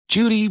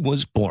Judy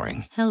was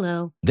boring.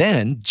 Hello.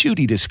 Then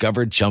Judy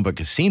discovered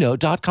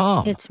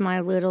ChumbaCasino.com. It's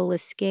my little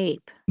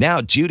escape. Now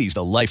Judy's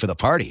the life of the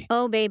party.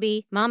 Oh,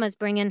 baby, mama's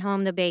bringing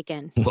home the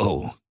bacon.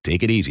 Whoa,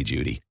 take it easy,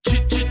 Judy.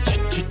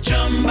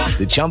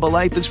 The Chumba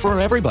life is for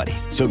everybody.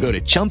 So go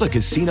to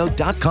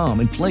ChumbaCasino.com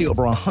and play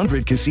over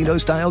 100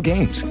 casino-style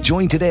games.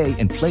 Join today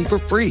and play for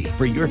free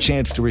for your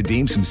chance to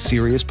redeem some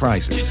serious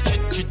prizes.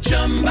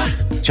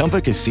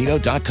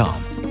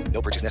 ChumbaCasino.com.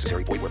 No purchase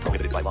necessary. Void where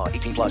prohibited by law.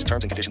 18 plus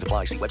terms and conditions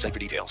apply. See website for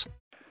details.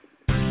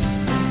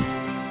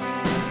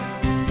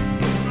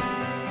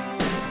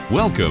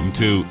 Welcome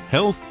to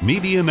Health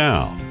Media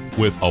Now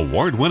with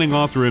award-winning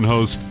author and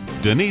host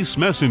Denise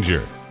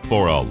Messenger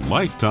for a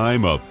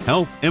lifetime of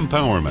health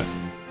empowerment.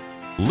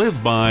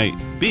 Live by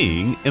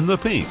being in the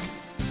pink,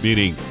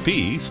 meaning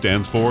P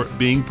stands for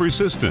being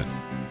persistent,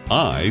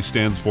 I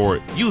stands for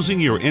using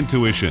your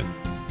intuition,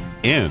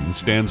 N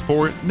stands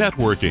for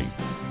networking,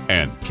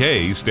 and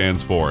K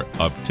stands for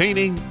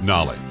obtaining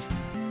knowledge.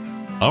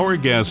 Our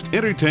guests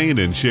entertain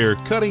and share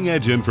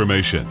cutting-edge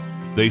information.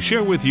 They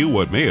share with you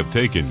what may have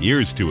taken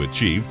years to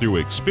achieve through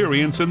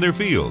experience in their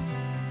field.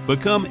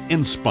 Become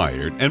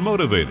inspired and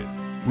motivated.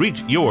 Reach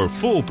your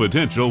full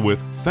potential with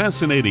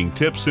fascinating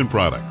tips and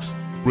products.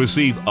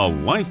 Receive a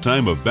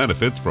lifetime of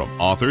benefits from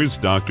authors,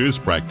 doctors,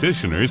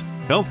 practitioners,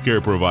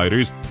 healthcare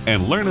providers,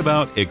 and learn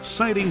about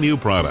exciting new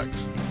products.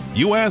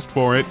 You asked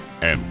for it,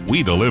 and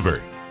we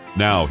deliver.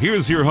 Now,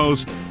 here's your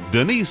host,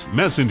 Denise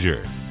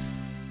Messenger.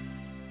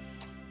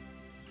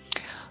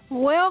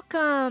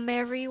 Welcome,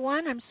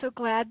 everyone. I'm so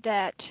glad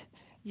that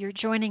you're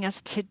joining us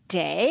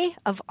today.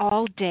 Of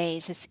all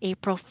days, it's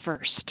April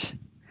 1st.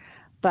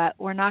 But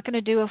we're not going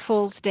to do a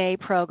Fool's Day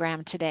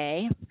program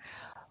today.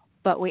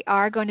 But we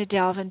are going to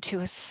delve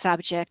into a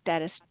subject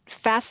that is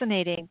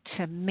fascinating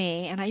to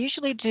me. And I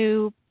usually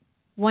do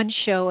one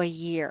show a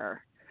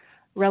year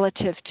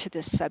relative to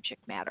this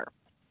subject matter.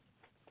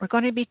 We're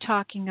going to be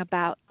talking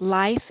about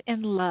life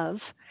and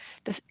love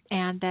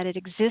and that it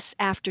exists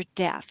after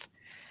death.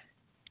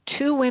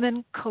 Two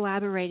women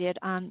collaborated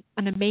on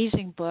an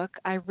amazing book.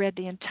 I read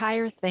the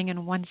entire thing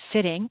in one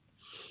sitting.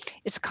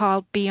 It's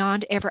called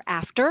Beyond Ever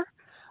After,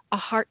 A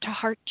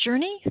Heart-to-Heart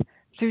Journey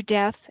Through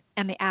Death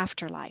and the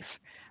Afterlife.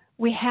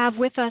 We have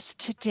with us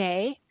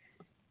today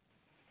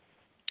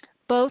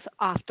both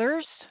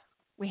authors.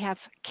 We have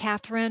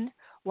Catherine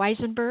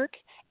Weissenberg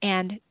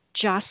and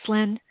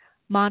Jocelyn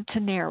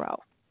Montanaro.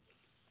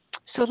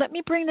 So let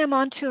me bring them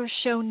onto our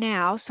show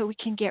now so we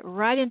can get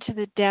right into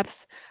the depth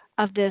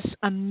of this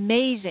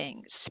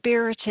amazing,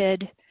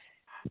 spirited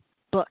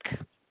book.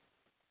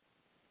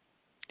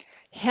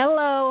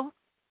 Hello.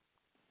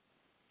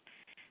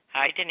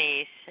 Hi,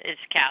 Denise.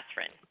 It's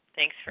Catherine.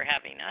 Thanks for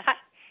having us.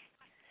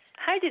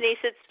 Hi, Denise.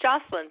 It's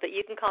Jocelyn, but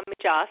you can call me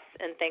Joss,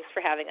 and thanks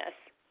for having us.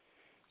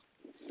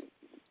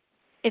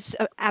 It's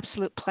an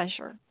absolute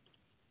pleasure.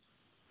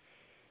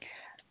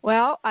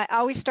 Well, I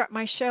always start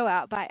my show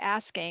out by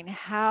asking,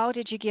 how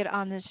did you get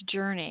on this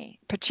journey,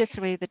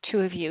 particularly the two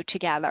of you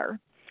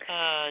together?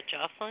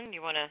 Jocelyn,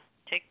 you want to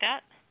take that?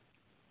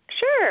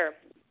 Sure.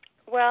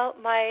 Well,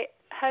 my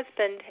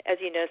husband, as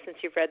you know since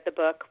you've read the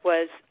book,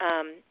 was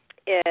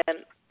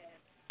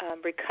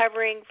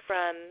recovering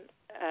from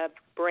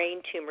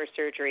brain tumor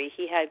surgery.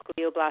 He had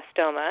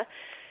glioblastoma,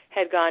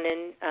 had gone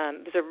in,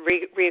 it was a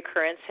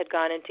reoccurrence, had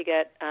gone in to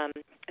get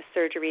a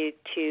surgery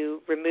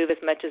to remove as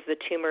much of the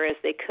tumor as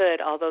they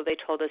could, although they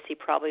told us he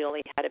probably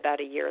only had about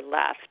a year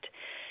left.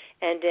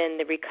 And in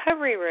the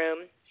recovery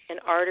room, an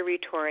artery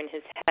tore in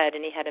his head,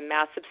 and he had a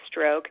massive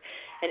stroke,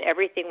 and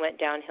everything went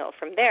downhill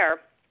from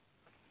there.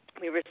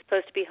 We were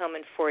supposed to be home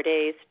in 4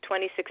 days.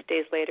 26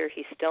 days later,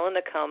 he's still in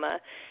the coma.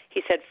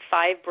 He's had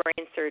 5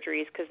 brain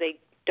surgeries because they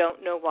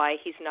don't know why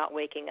he's not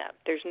waking up.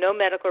 There's no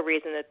medical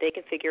reason that they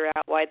can figure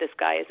out why this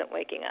guy isn't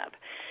waking up.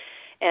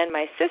 And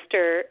my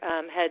sister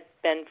had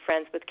been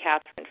friends with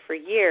Catherine for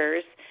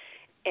years,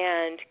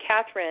 and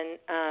Catherine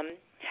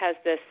has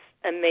this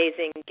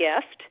amazing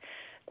gift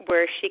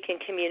where she can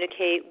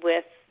communicate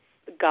with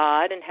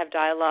God and have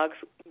dialogues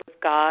with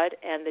God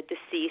and the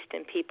deceased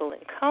and people in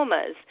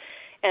comas.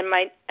 And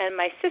my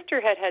sister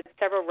had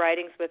several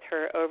writings with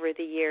her over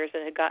the years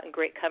and had gotten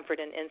great comfort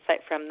and insight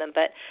from them,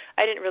 but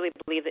I didn't really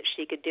believe that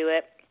she could do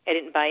it. I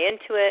didn't buy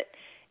into it.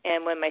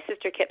 And when my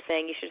sister kept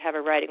saying, you should have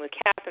a writing with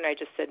Catherine, I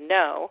just said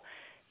no,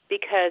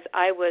 because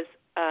I was,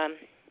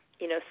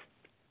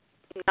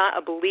 not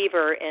a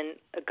believer in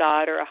a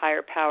God or a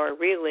higher power,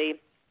 really.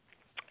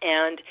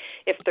 And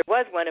if there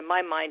was one, in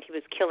my mind, he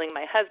was killing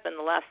my husband.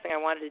 The last thing I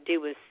wanted to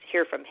do was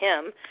hear from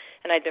him.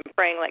 And I'd been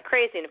praying like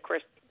crazy, and of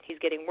course, he's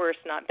getting worse,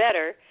 not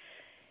better.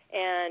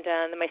 And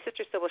then my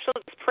sister said, well, she'll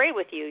just pray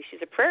with you.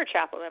 She's a prayer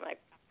chaplain. I'm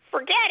like,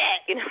 forget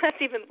it. That's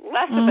even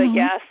less of a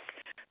yes.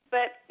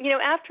 But,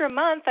 after a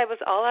month, I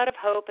was all out of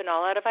hope and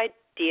all out of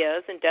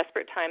ideas and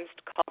desperate times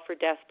to call for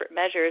desperate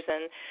measures.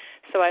 And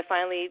so I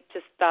finally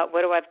just thought,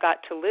 what do I've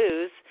got to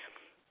lose?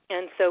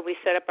 And so we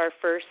set up our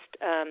first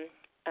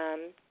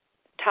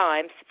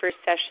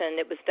session.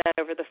 It was done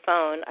over the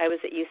phone. I was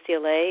at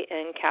UCLA,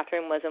 and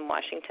Catherine was in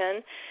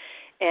Washington.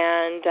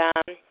 And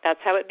that's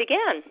how it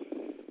began.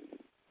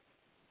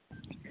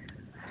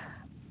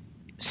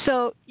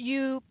 So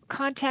you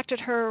contacted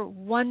her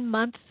 1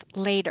 month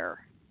later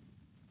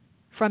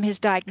from his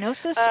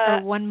diagnosis,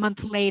 or 1 month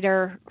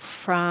later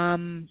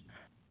from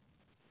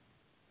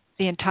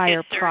the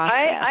entire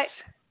process?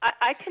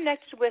 I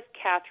connected with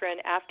Catherine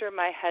after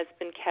my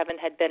husband Kevin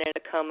had been in a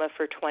coma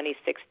for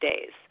 26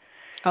 days.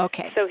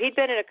 Okay. So he'd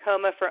been in a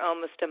coma for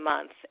almost a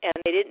month, and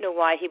they didn't know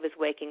why he was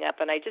waking up.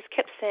 And I just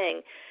kept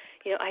saying,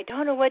 I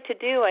don't know what to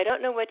do. I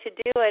don't know what to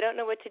do. I don't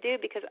know what to do,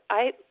 because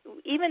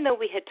even though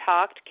we had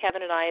talked,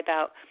 Kevin and I,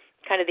 about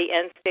kind of the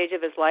end stage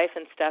of his life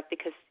and stuff,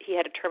 because he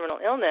had a terminal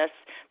illness,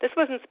 this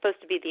wasn't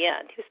supposed to be the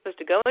end. He was supposed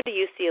to go into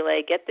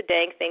UCLA, get the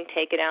dang thing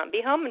taken out, and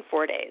be home in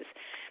 4 days.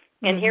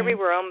 And here we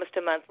were almost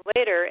a month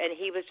later, and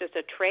he was just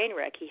a train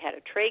wreck. He had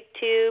a trach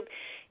tube,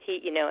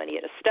 and he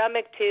had a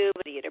stomach tube,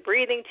 and he had a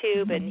breathing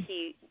tube, and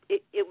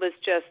it was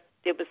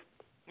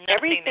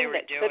everything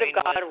that could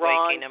have gone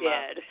wrong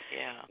did.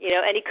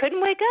 Yeah. And he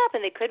couldn't wake up,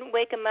 and they couldn't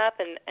wake him up,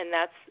 and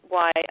that's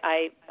why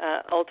I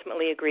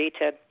ultimately agreed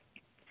to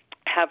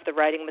have the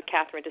writing with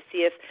Catherine, to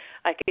see if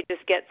I could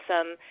just get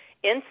some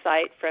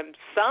insight from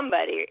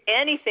somebody,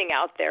 anything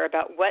out there,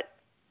 about what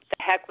the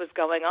heck was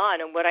going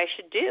on and what I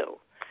should do.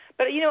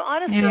 But,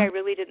 honestly, I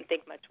really didn't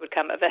think much would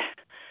come of it.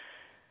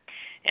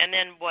 And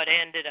then what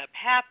ended up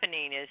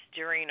happening is,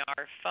 during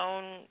our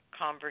phone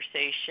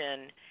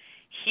conversation,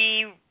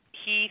 he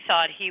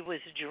thought he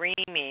was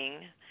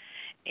dreaming,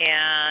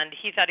 and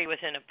he thought he was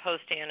in a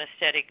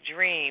post-anesthetic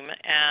dream.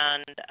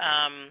 And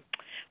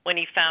when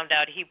he found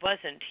out he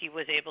wasn't, he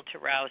was able to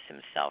rouse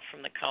himself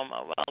from the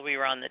coma while we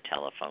were on the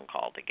telephone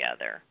call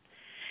together.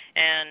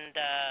 And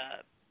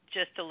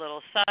just a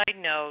little side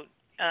note,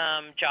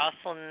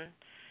 Jocelyn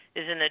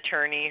is an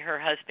attorney. Her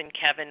husband,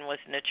 Kevin, was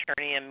an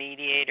attorney, a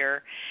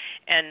mediator.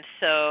 And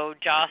so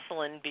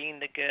Jocelyn, being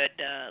the good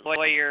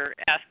lawyer,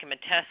 asked him a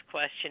test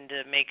question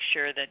to make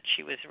sure that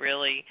she was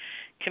really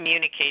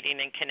communicating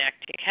and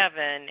connecting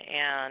Kevin.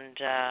 And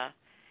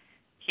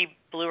he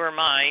blew her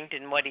mind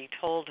in what he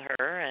told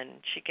her, and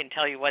she can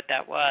tell you what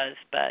that was.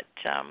 But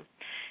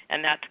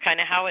and that's kind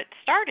of how it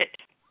started.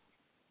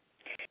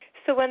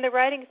 So when the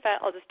writing,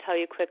 I'll just tell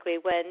you quickly,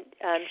 when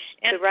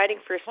the writing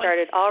first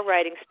started, all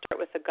writings start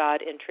with a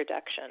God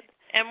introduction.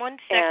 And 1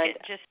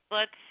 second,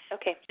 let's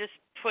just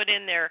put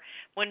in there,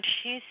 when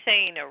she's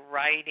saying a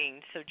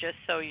writing, so just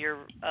so your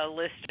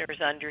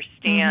listeners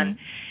understand,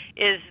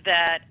 is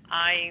that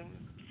I'm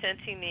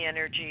sensing the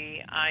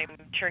energy, I'm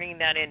turning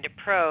that into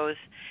prose,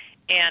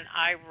 and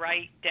I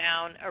write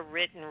down a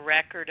written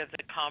record of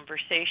the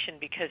conversation,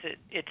 because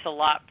it's a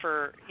lot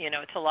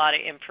it's a lot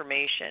of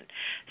information.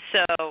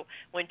 So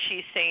when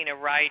she's saying a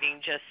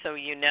writing, just so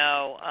you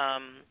know,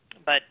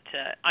 but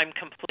I'm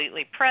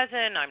completely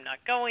present, I'm not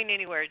going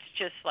anywhere, it's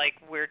just like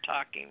we're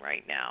talking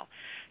right now.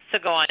 So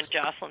go on,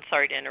 Jocelyn,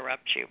 sorry to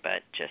interrupt you,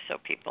 but just so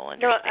people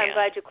understand. No, I'm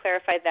glad you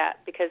clarified that,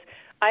 because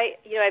I've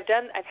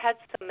had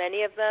so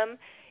many of them,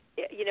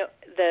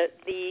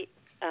 the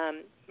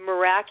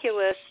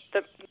miraculous,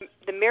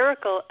 the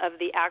miracle of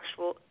the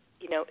actual,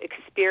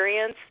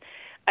 experience.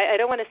 I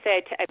don't want to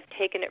say I've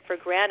taken it for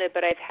granted,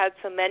 but I've had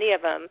so many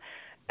of them.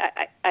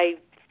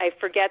 I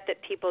forget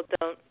that people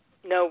don't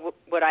know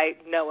what I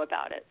know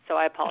about it, so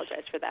I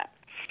apologize for that.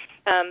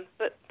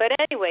 But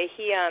anyway,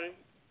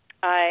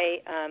 I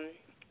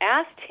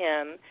asked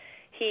him.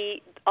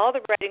 All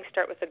the writings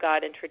start with a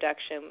God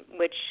introduction,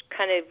 which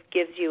kind of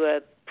gives you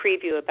a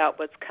preview about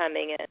what's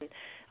coming, and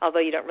although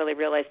you don't really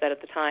realize that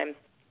at the time.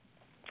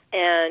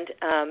 And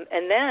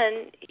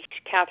then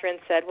Catherine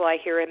said, well, I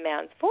hear a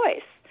man's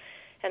voice.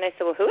 And I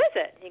said, well, who is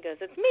it? He goes,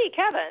 it's me,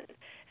 Kevin.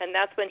 And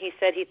that's when he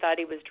said he thought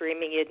he was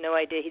dreaming. He had no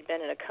idea he'd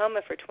been in a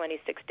coma for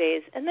 26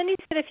 days. And then he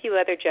said a few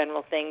other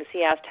general things.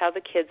 He asked how the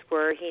kids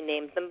were. He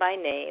named them by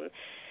name.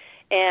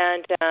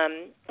 And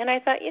I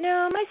thought,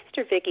 my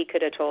sister Vicki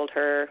could have told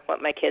her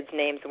what my kids'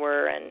 names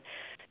were, and,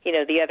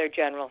 the other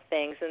general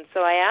things. And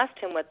so I asked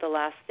him what the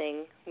last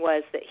thing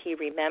was that he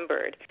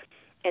remembered.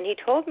 And he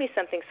told me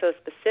something so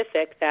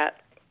specific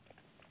that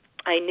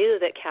I knew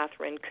that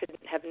Catherine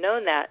couldn't have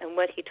known that. And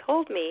what he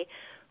told me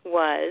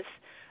was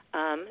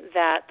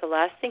that the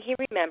last thing he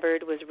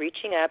remembered was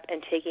reaching up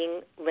and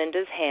taking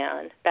Linda's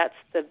hand, that's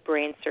the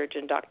brain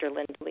surgeon, Dr.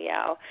 Linda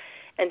Liao,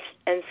 and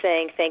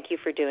saying, thank you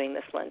for doing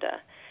this,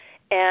 Linda.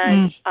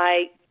 And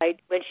I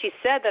when she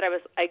said that, I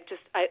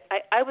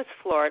was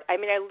floored. I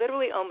mean, I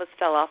literally almost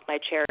fell off my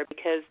chair,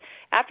 because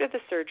after the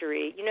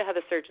surgery, you know how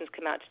the surgeons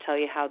come out to tell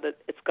you how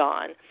it's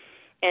gone.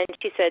 And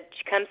she said,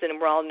 she comes in and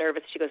we're all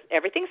nervous. She goes,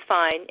 everything's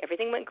fine.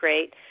 Everything went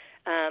great.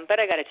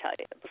 But I got to tell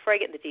you, before I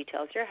get into the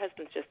details, your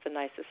husband's just the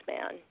nicest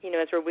man.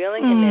 As we're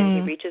wheeling him in,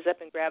 he reaches up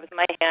and grabs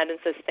my hand and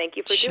says, thank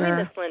you for doing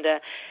this, Linda.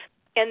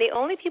 And the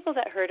only people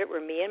that heard it were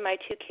me and my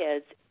two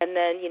kids. And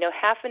then,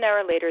 half an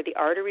hour later, the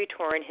artery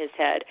tore in his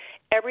head.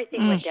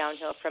 Everything went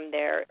downhill from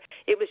there.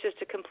 It was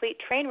just a complete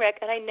train wreck,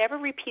 and I never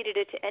repeated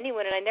it to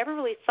anyone, and I never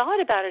really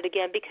thought about it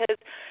again, because,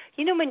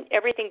 when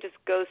everything just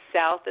goes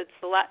south, it's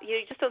a lot.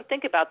 You just don't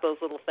think about those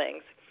little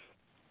things.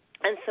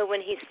 And so when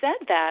he said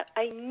that,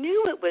 I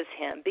knew it was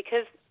him,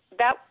 because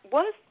that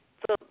was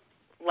the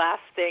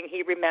last thing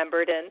he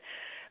remembered. And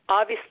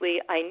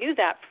obviously I knew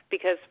that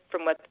because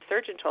from what the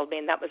surgeon told me,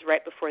 and that was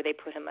right before they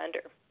put him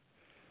under.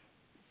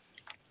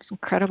 It's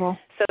incredible.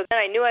 So then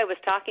I knew I was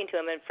talking to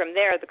him, and from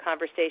there the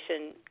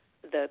conversation,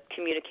 the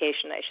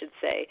communication, I should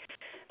say,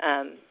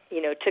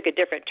 took a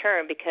different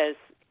turn because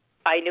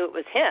I knew it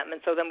was him,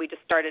 and so then we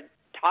just started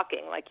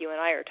talking like you and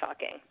I are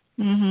talking.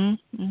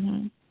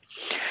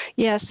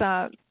 Yes,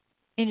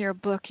 in your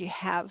book you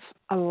have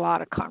a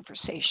lot of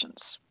conversations.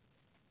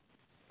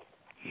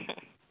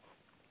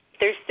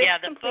 There's 6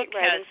 the complete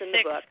book writings has in the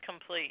 6 book.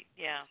 complete,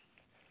 yeah.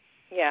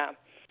 Yeah.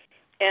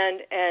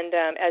 And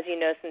as you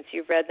know, since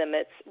you've read them,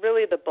 it's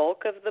really the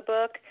bulk of the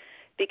book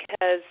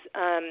because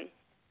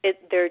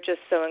they're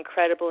just so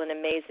incredible and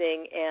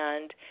amazing,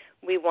 and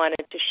we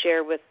wanted to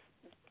share with,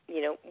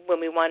 when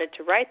we wanted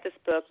to write this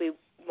book, we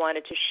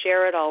wanted to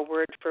share it all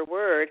word for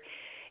word,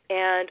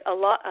 and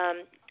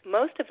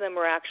most of them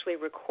were actually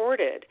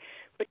recorded,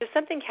 which is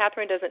something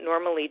Catherine doesn't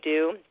normally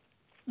do.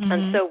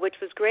 And so, which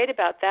was great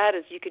about that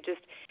is you could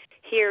just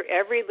hear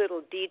every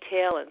little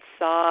detail and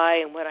sigh,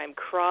 and when I'm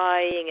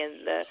crying,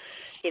 and the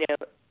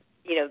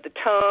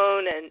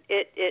tone, and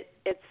it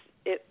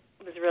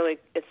was really,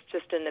 it's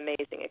just an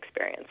amazing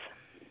experience.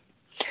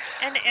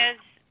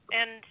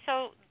 And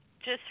so,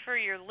 just for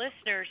your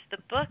listeners, the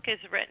book is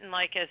written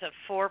like as a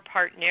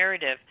 4-part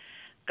narrative.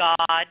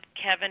 God,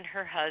 Kevin,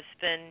 her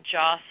husband,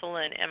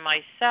 Jocelyn, and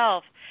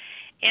myself.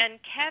 And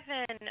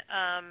Kevin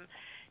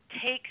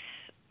takes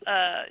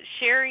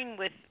sharing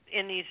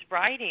in these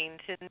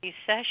writings, in these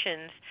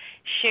sessions,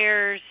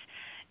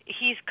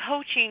 he's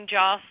coaching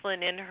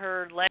Jocelyn in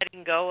her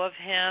letting go of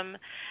him,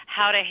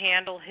 how to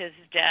handle his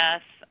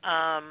death,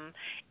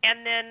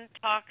 and then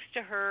talks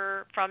to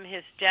her from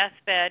his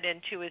deathbed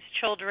and to his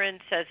children,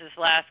 says his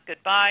last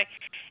goodbye,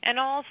 and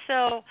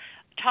also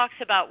talks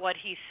about what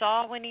he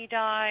saw when he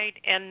died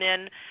and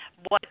then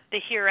what the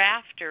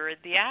hereafter,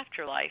 the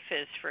afterlife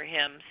is for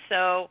him.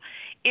 So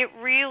he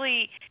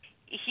really,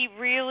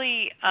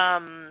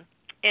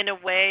 in a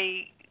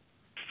way,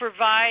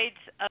 provides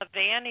a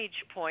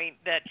vantage point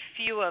that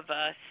few of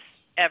us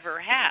ever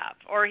have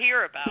or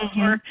hear about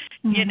or,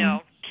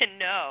 can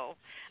know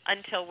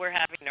until we're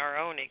having our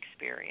own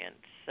experience.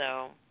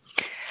 So,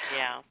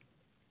 yeah.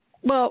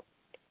 Well,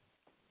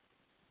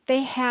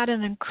 they had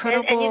an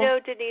incredible...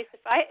 And Denise,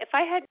 if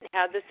I hadn't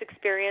had this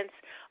experience,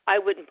 I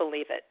wouldn't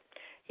believe it.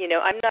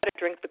 I'm not a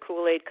drink the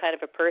Kool-Aid kind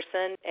of a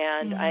person,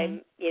 and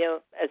I'm,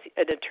 as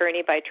an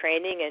attorney by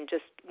training and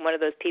just one of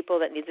those people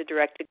that needs a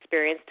direct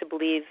experience to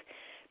believe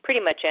pretty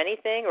much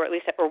anything, or at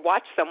least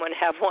watch someone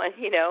have one,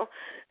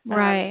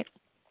 Right.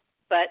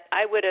 But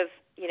I would have,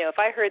 if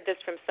I heard this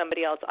from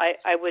somebody else,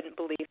 I wouldn't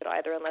believe it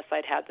either unless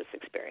I'd had this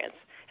experience.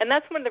 And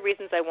that's one of the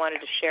reasons I wanted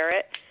to share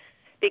it,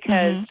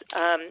 because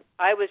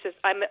I was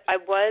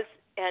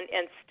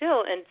and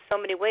still in so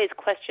many ways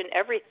question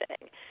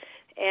everything.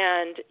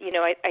 And,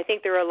 I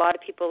think there are a lot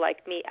of people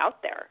like me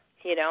out there,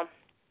 who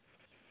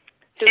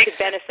could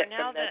benefit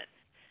from this.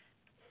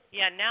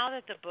 Now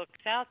that the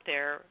book's out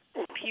there,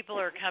 people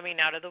are coming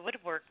out of the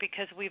woodwork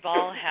because we've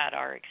all had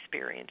our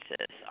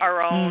experiences,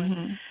 our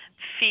own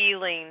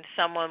feeling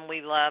someone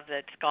we love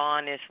that's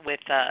gone is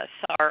with us,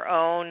 our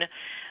own,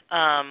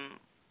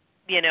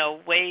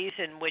 ways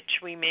in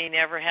which we may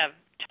never have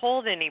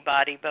told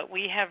anybody, but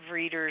we have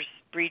readers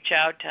reach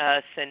out to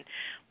us. And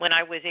when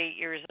I was 8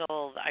 years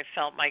old, I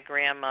felt my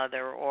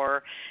grandmother,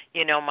 or,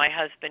 my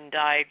husband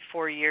died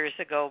 4 years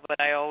ago, but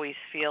I always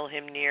feel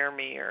him near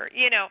me, or,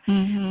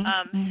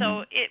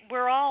 so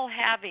we're all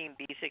having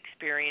these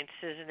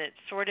experiences, and it's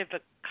sort of a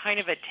kind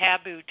of a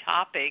taboo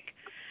topic,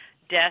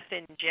 death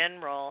in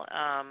general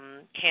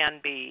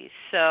can be.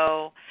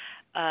 So,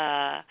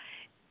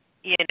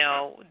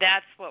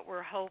 that's what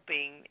we're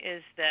hoping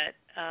is that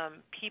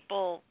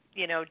people,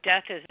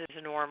 death is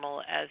as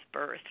normal as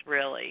birth,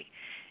 really.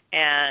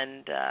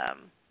 And,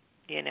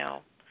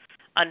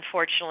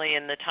 unfortunately,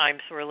 in the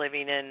times we're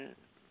living in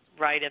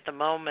right at the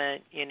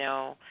moment,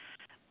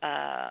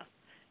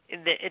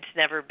 it's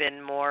never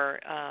been more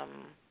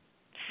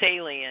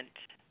salient,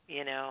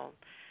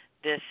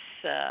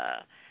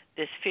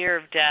 this fear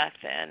of death.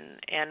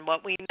 And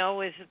what we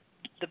know is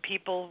the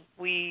people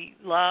we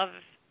love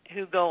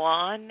who go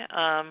on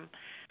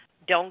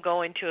don't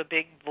go into a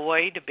big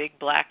void, a big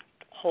black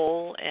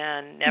hole,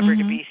 and never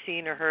to be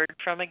seen or heard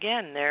from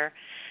again.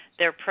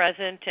 They're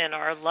present, and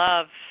our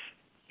love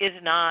is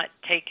not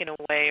taken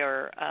away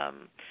or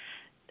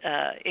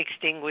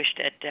extinguished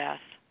at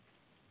death.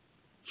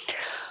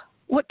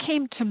 What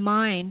came to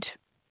mind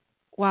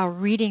while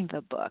reading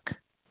the book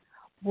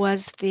was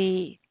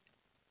the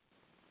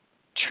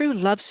true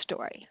love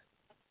story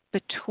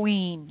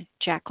between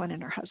Jacqueline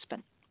and her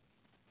husband.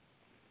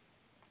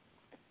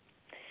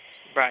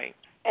 Right.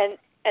 And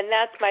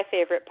that's my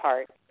favorite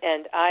part.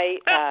 And I,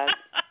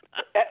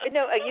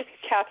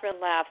 Catherine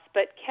laughs,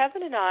 but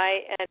Kevin and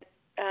I,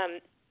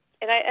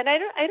 and I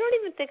don't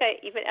even think I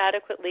even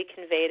adequately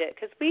conveyed it,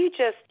 because we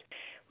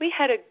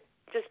had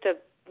just a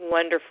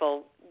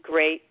wonderful,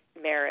 great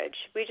marriage.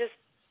 We just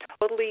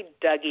totally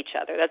dug each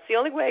other. That's the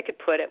only way I could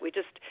put it. We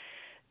just,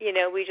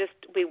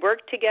 we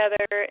worked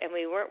together, and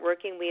we weren't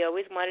working. We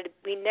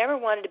never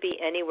wanted to be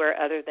anywhere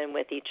other than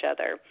with each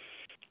other.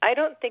 I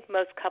don't think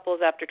most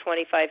couples after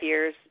 25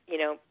 years,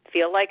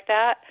 feel like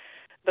that,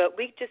 but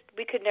we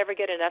could never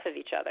get enough of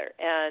each other.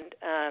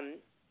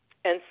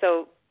 And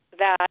so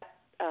that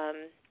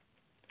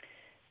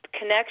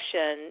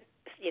connection,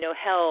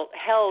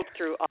 held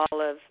through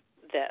all of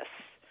this.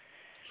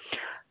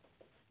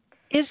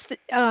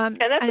 And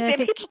that's the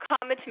thing. People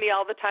comment to me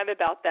all the time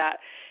about that.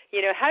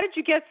 How did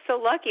you get so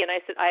lucky? And I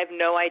said, I have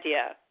no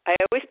idea. I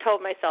always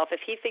told myself if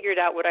he figured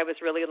out what I was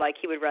really like,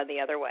 he would run the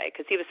other way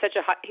because he was such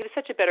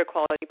a better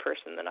quality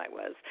person than I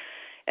was,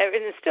 and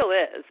it still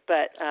is.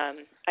 But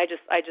I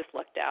just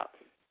lucked out.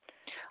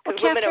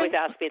 Because women always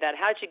ask me that.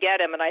 How'd you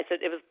get him? And I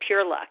said it was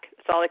pure luck.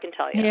 That's all I can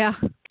tell you. Yeah,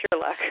 pure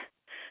luck.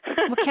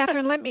 Well,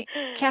 Catherine, let me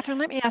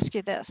ask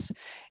you this.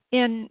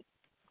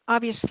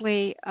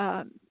 Obviously,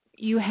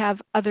 you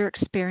have other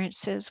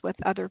experiences with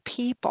other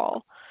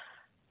people.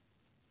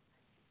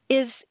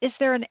 Is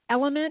there an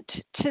element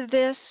to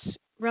this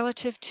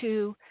relative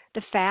to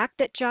the fact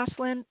that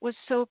Jocelyn was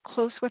so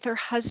close with her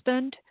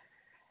husband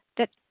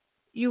that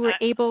you were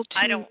able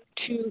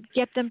to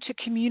get them to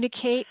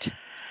communicate?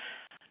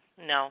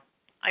 No.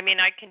 I mean,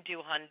 I've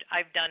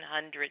done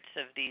hundreds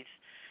of these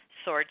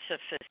sorts of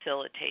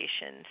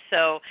facilitation.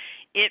 So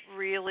it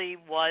really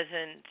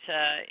wasn't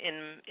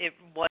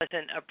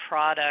a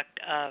product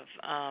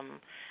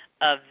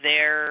of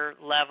their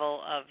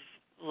level of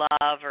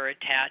love or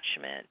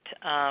attachment,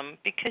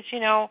 because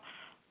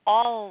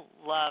all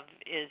love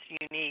is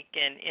unique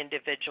and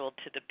individual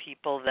to the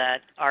people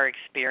that are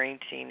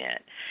experiencing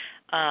it.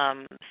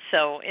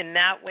 So in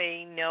that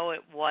way, no,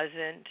 it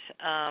wasn't,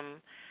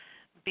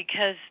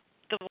 because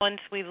the ones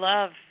we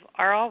love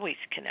are always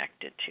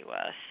connected to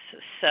us.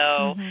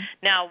 So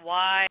now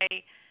why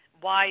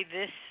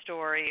this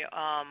story,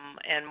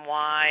 and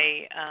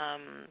why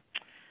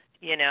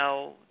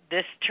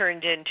this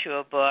turned into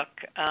a book,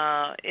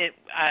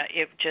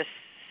 it just,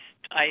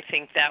 I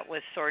think that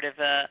was sort of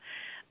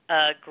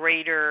a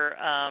greater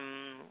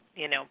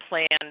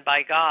plan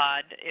by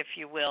God, if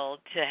you will,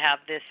 to have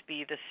this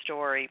be the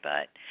story.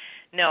 But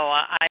no,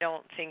 I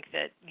don't think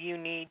that you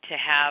need to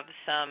have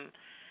some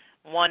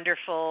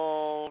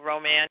wonderful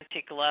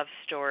romantic love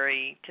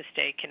story to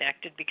stay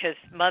connected, because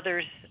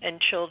mothers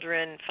and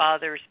children,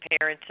 fathers,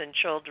 parents and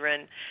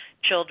children,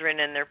 children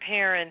and their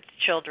parents,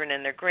 children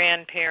and their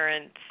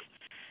grandparents,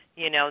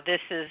 this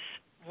is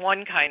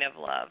one kind of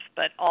love,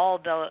 but all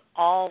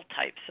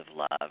types of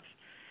love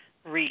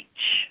reach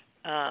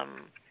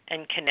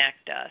and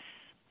connect us.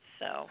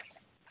 So,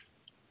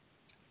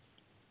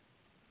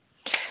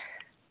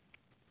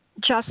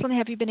 Jocelyn,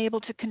 have you been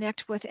able to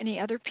connect with any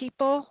other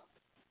people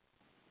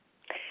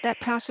that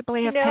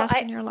possibly have passed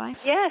in your life?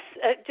 Yes,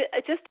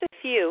 just a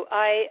few.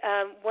 I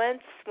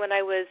once, when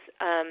I was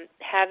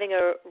having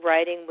a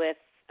writing with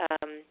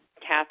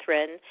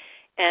Catherine,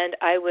 and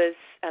I was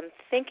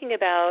thinking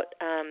about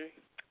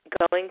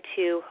going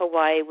to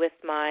Hawaii with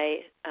my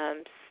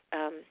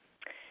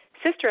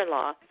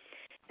sister-in-law,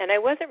 and I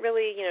wasn't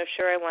really,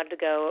 sure I wanted to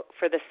go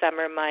for the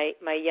summer. My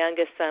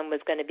youngest son was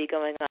going to be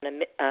going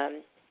on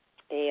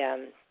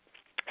a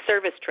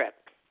service trip,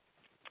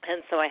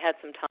 and so I had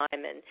some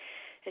time, and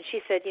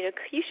she said,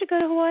 you should go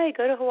to Hawaii.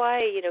 Go to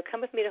Hawaii.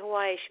 Come with me to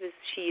Hawaii.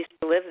 She used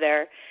to live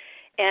there,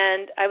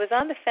 and I was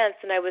on the fence,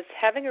 and I was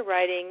having a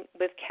writing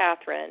with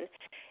Catherine,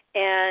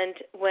 and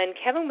when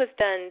Kevin was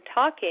done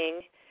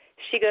talking,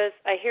 she goes,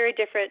 I hear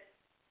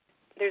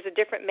there's a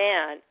different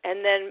man.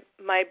 And then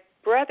my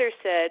brother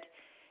said,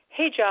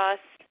 hey, Joss,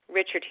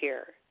 Richard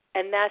here.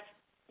 And that's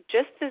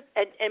just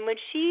and when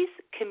she's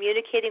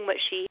communicating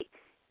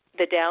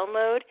the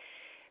download,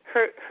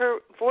 her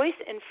voice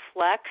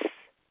inflects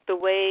the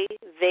way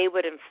they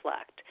would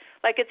inflect.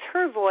 Like it's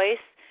her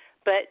voice,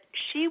 but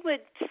she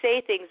would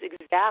say things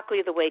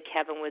exactly the way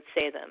Kevin would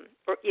say them.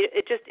 Or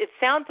it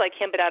sounds like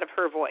him, but out of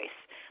her voice.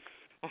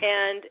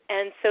 And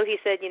so he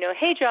said,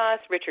 hey, Joss,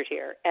 Richard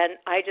here. And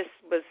I just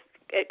was,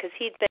 because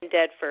he'd been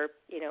dead for,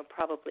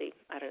 probably,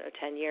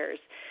 10 years.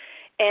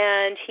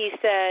 And he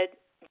said,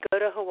 go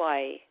to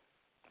Hawaii.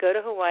 Go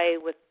to Hawaii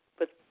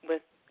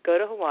go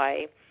to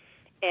Hawaii,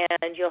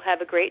 and you'll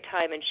have a great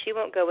time, and she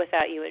won't go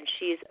without you. And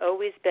she's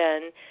always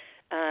been,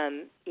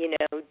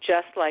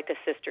 just like a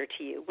sister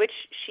to you, which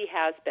she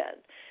has been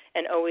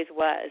and always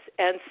was.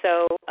 And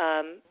so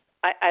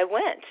I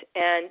went,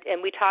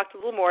 and we talked a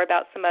little more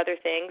about some other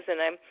things,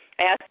 and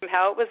I asked him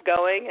how it was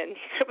going, and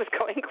he said it was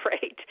going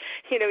great.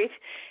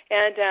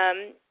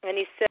 And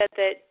he said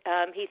that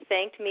he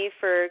thanked me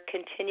for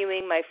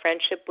continuing my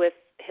friendship with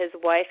his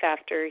wife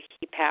after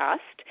he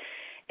passed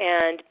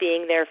and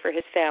being there for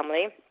his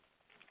family.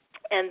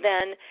 And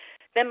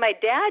then my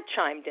dad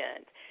chimed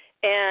in,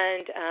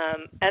 and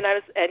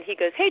he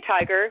goes, hey,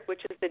 Tiger,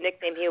 which is the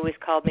nickname he always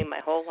called me my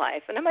whole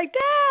life. And I'm like,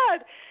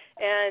 Dad.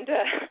 And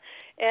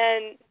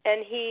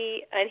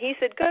he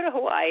said, go to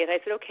Hawaii. And I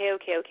said, okay,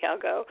 I'll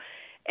go.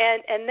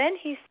 And then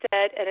he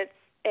said, and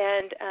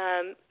and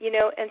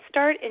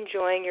start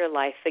enjoying your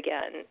life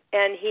again.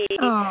 And he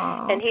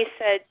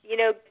said,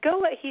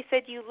 go. He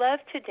said, you love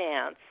to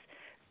dance,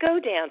 go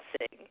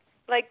dancing.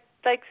 Like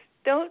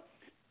don't,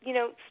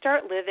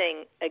 start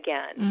living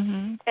again.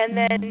 Mm-hmm. And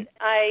then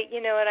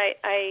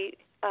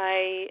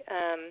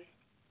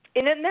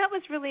and that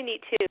was really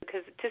neat too,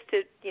 because just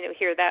to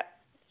hear that.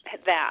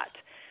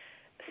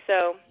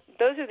 So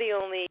those are the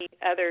only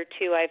other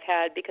two I've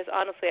had, because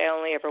honestly, I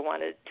only ever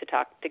wanted to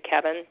talk to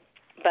Kevin.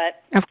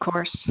 But of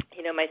course,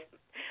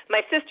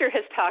 my sister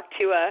has talked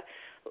to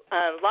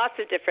lots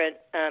of different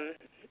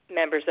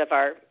members of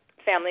our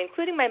family,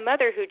 including my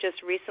mother, who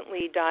just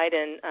recently died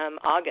in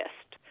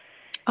August.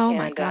 Oh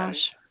my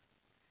gosh.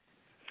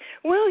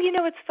 Well,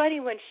 it's funny,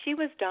 when she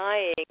was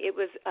dying, it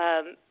was,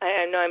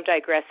 I know I'm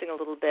digressing a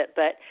little bit,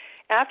 but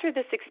after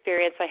this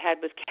experience I had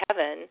with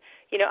Kevin,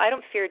 I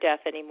don't fear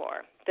death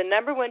anymore. The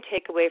number one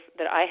takeaway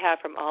that I have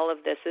from all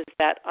of this is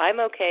that I'm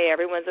okay,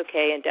 everyone's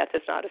okay, and death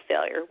is not a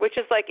failure, which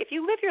is like, if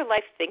you live your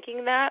life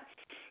thinking that,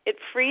 it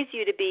frees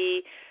you to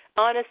be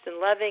honest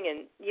and loving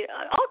and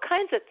all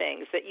kinds of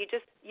things, that you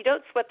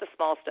don't sweat the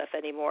small stuff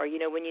anymore,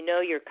 when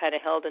you're kind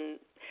of held in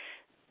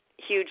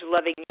huge,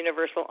 loving,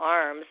 universal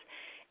arms.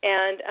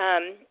 And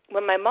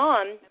when my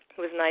mom,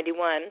 who was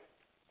 91,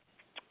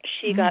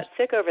 she got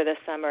sick over the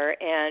summer,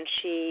 and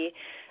she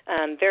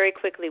very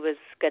quickly was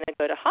going to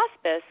go to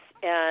hospice.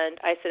 And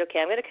I said, okay,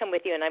 I'm going to come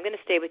with you, and I'm going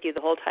to stay with you the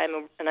whole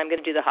time, and I'm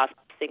going to do the hospice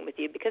thing with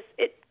you, because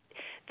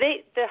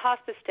the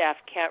hospice staff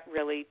can't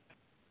really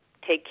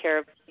take care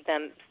of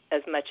them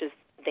as much as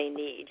they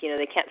need.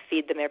 They can't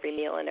feed them every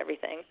meal and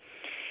everything.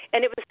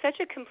 And it was such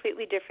a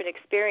completely different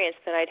experience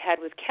than I'd had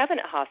with Kevin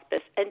at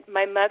hospice. And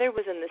my mother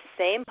was in the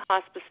same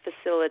hospice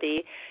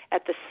facility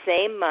at the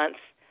same month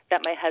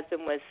that my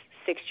husband was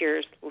 6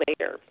 years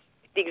later.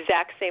 The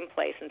exact same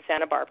place in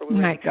Santa Barbara.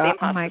 We were in the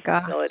same hospice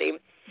facility.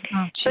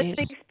 Oh, but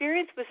the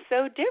experience was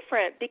so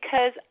different,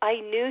 because I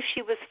knew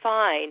she was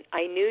fine.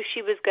 I knew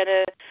she was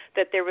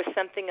that there was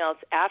something else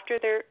after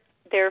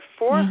there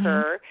for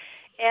her.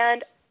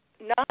 And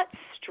not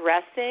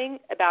stressing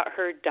about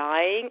her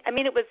dying. I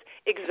mean, it was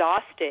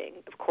exhausting,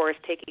 of course,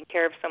 taking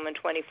care of someone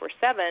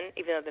 24/7,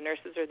 even though the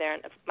nurses are there,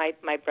 and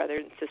my brother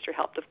and sister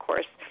helped, of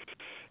course.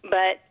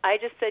 But I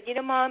just said,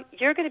 Mom,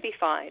 you're going to be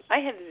fine. I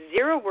have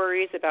zero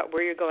worries about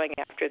where you're going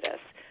after this.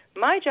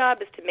 My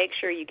job is to make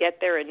sure you get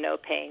there in no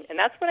pain, and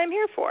that's what I'm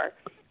here for.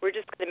 We're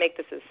just going to make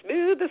this as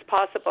smooth as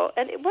possible.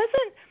 And it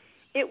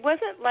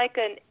wasn't like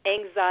an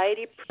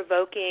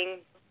anxiety-provoking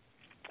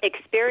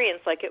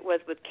experience like it was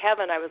with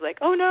Kevin. I was like,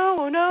 oh no,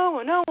 oh no,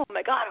 oh no, oh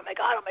my God, he's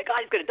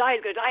going to die.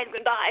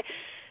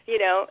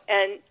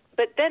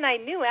 But then I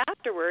knew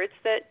afterwards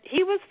that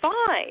he was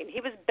fine.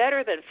 He was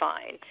better than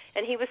fine,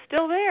 and he was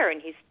still there,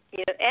 and he's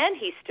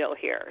still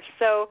here.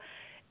 So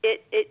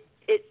it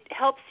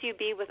helps you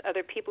be with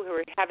other people who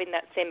are having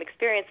that same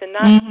experience, and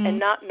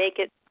not make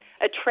it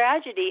a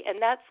tragedy. And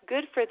that's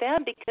good for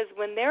them, because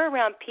when they're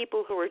around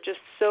people who are just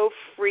so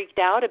freaked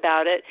out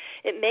about it,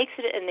 it makes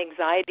it an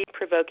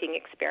anxiety-provoking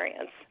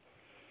experience.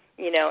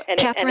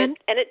 Catherine?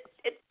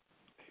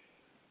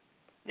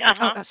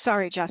 Uh-huh.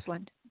 Sorry,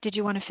 Jocelyn. Did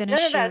you want to finish?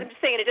 No, I'm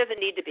just saying it doesn't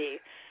need to be.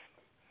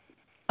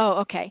 Oh,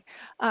 okay.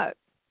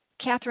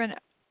 Catherine,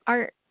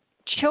 are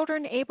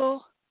children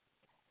able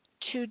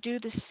to do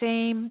the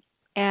same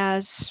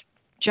as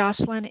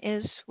Jocelyn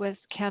is with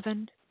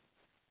Kevin?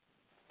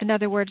 In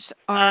other words,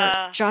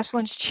 are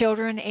Jocelyn's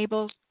children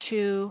able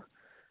to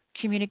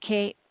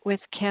communicate with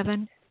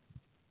Kevin?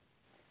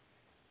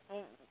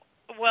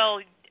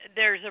 Well,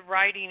 there's a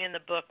writing in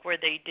the book where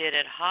they did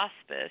at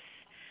hospice.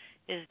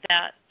 Is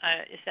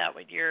that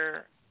what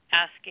you're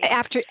asking?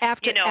 After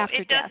death.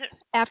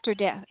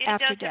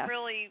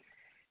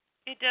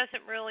 It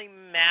doesn't really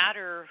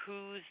matter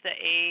who's the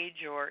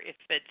age, or if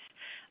it's.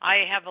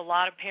 I have a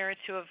lot of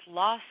parents who have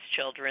lost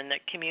children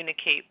that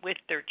communicate with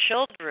their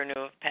children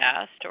who have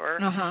passed, or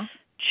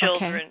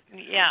children.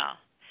 Okay. Yeah.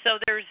 So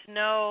there's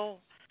no.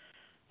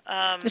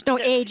 There's no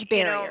age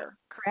barrier,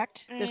 correct?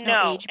 There's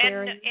no age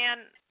barrier.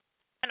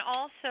 And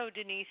also,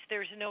 Denise,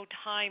 there's no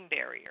time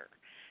barrier.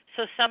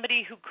 So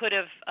somebody who could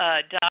have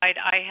died.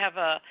 I have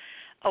a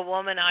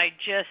woman I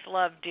just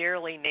love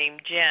dearly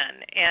named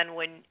Jen, and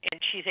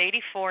she's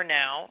 84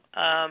 now.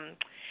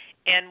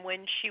 And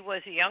when she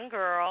was a young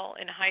girl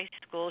in high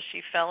school,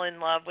 she fell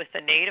in love with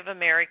a Native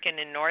American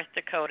in North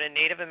Dakota,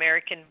 Native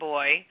American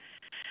boy.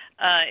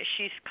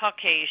 She's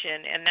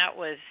Caucasian, and that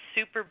was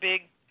super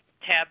big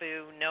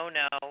taboo, no.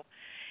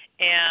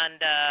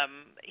 And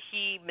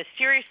he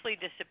mysteriously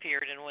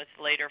disappeared and was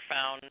later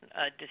found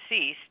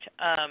deceased.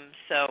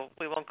 So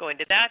we won't go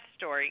into that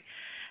story.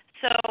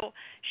 So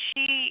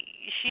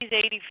she's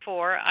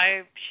 84.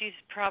 I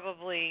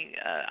probably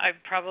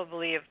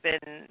have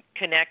been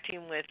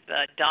connecting with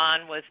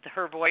Don, was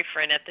her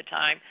boyfriend at the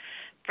time,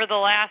 for the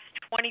last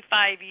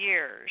 25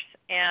 years.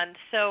 And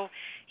so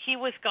he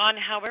was gone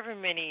however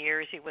many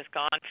years he was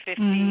gone,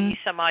 50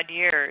 some odd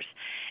years,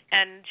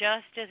 and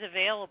just as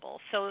available.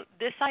 So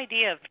this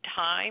idea of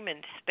time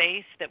and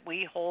space that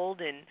we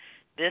hold in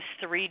this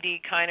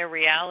 3D kind of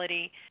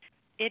reality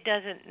it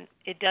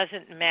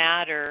doesn't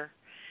matter.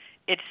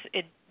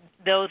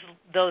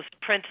 Those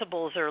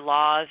principles or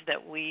laws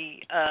that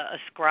we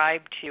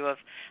ascribe to of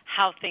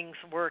how things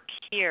work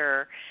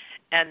here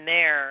and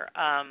there,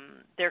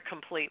 they're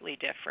completely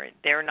different.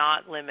 They're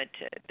not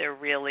limited. They're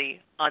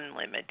really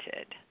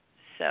unlimited.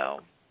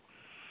 So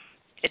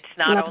it's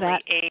not only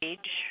age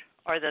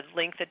or the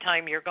length of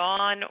time you're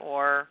gone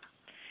or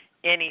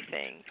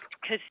anything.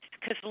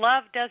 Because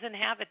love doesn't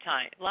have a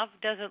time. Love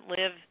doesn't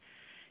live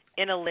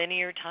in a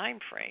linear time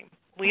frame.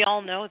 We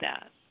all know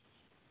that.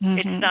 Mm-hmm.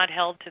 It's not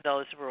held to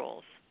those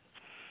rules.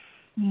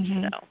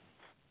 Mm-hmm.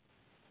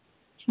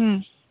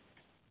 So.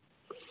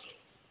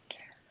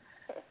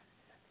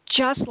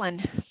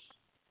 Jocelyn,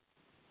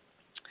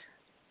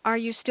 are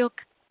you still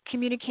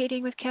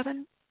communicating with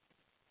Kevin?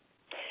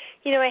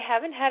 I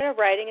haven't had a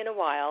writing in a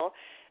while.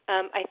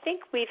 I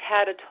think we've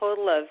had a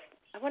total of,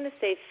 I want to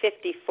say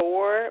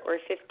 54 or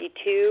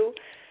 52.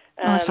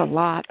 That's a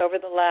lot. Over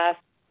the last,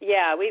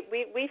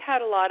 we've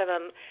had a lot of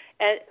them.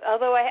 And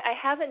although I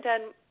haven't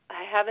done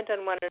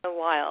one in a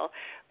while,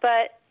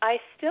 but I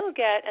still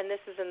get, and this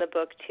is in the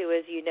book too,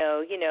 as you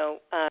know,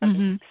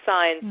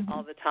 signs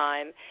all the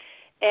time,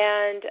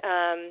 and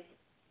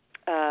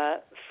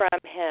from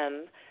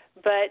him.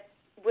 But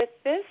with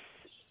this,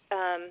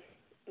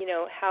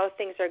 how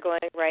things are going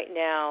right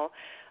now,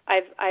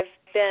 I've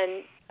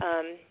been,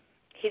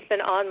 he's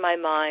been on my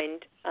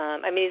mind.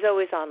 He's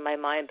always on my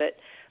mind, but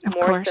of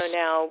more course. so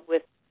now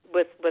with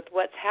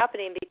what's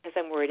happening, because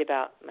I'm worried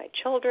about my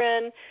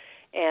children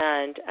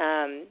and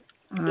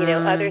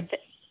other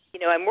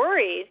I'm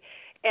worried,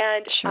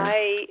 and sure.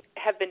 I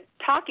have been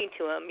talking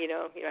to him.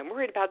 I'm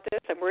worried about this.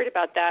 I'm worried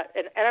about that,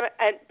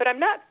 but I'm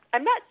not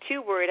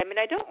too worried.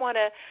 I don't want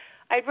to.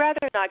 I'd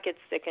rather not get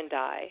sick and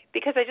die,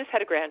 because I just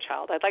had a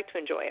grandchild. I'd like to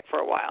enjoy it for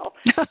a while,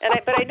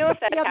 but I know if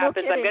that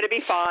happens, I'm going to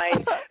be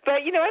fine.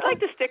 But I'd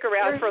like to stick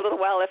around for a little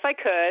while if I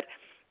could.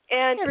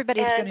 And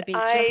everybody's going to be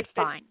just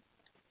fine.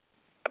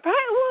 Well,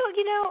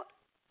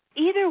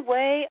 either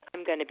way,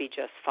 I'm going to be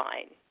just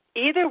fine.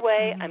 Either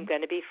way, I'm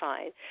going to be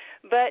fine.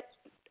 But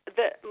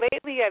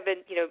lately, I've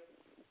been,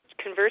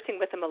 conversing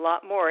with him a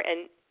lot more,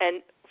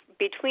 and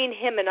between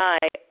him and I,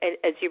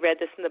 as you read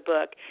this in the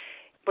book,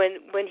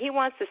 when he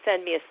wants to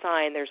send me a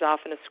sign, there's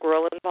often a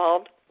squirrel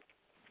involved.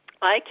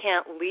 I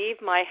can't leave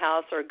my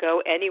house or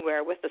go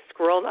anywhere with a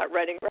squirrel not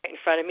running right in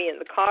front of me in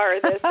the car, or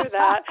this or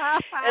that.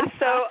 And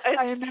so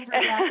I remember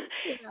that.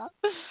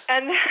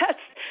 And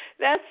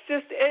that's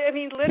just,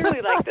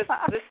 literally, like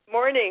this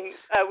morning,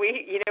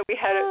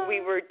 we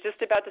were just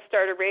about to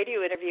start a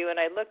radio interview, and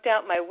I looked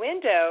out my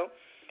window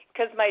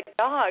because my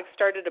dog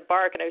started to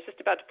bark, and I was just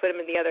about to put him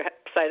in the other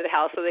side of the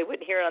house so they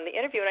wouldn't hear it on the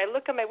interview. And I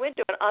look at my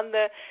window, and on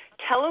the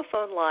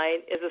telephone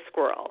line is a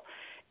squirrel.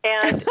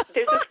 And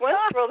there's this one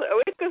squirrel that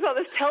always goes on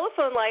this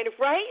telephone line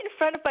right in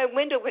front of my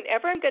window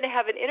whenever I'm going to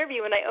have an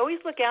interview, and I always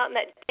look out, and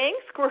that dang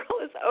squirrel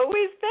is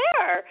always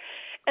there.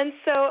 And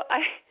so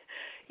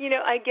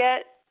I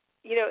get,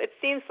 it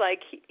seems like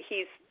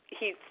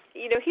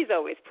he's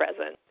always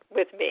present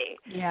with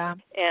me. Yeah.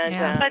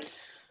 And but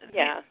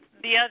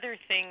the other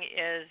thing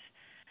is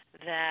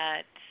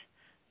that,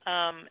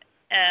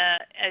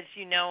 as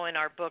you know, in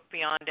our book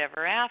Beyond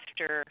Ever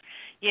After,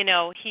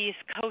 he's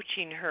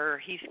coaching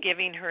her, he's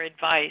giving her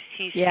advice,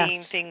 he's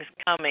seeing things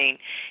coming,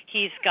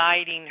 he's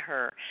guiding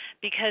her,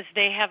 because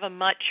they have a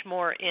much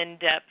more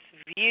in-depth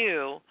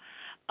view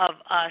of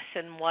us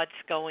and what's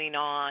going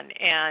on,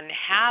 and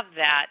have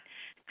that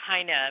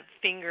kind of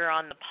finger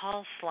on the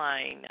pulse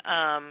line.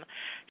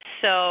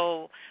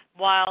 So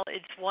while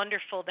it's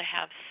wonderful to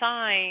have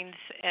signs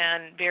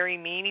and very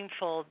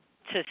meaningful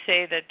to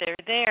say that they're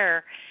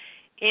there,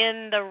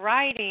 in the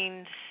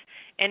writings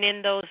and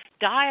in those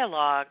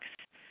dialogues,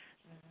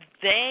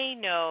 they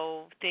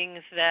know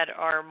things that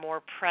are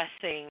more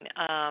pressing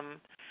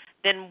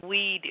than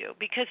we do.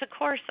 Because, of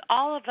course,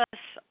 all of us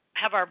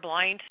have our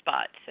blind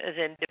spots as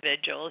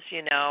individuals,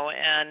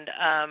 and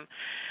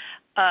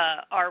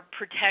our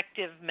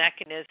protective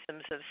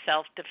mechanisms of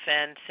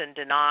self-defense and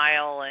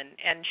denial,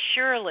 and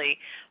surely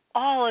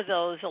all of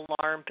those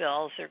alarm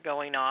bells are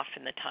going off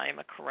in the time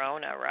of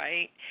Corona,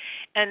 right?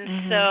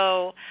 And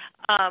so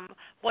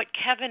what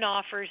Kevin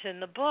offers in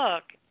the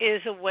book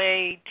is a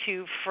way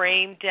to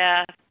frame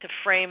death, to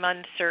frame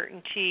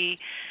uncertainty.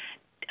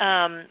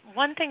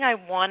 One thing I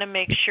want to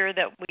make sure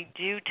that we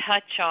do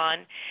touch on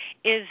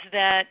is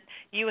that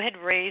you had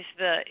raised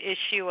the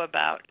issue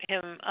about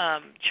him,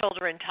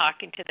 children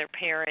talking to their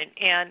parent.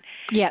 And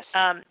yes.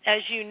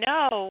 As you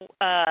know,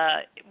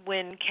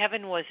 when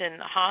Kevin was in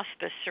the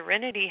hospice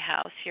Serenity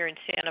House here in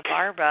Santa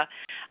Barbara,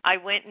 I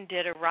went and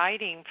did a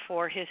writing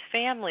for his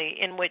family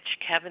in which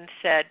Kevin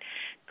said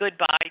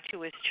goodbye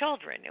to his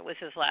children. It was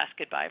his last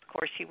goodbye. Of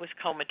course, he was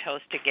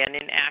comatose again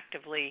and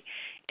actively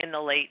in the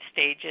late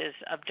stages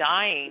of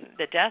dying,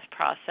 the death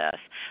process.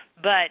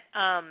 But,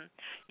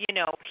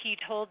 he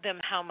told them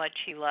how much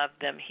he loved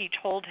them. He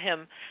told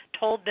them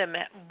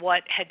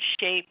what had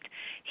shaped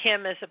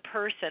him as a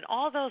person.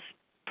 All those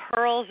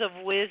pearls of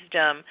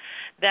wisdom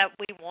that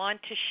we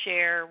want to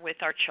share with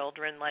our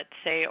children, let's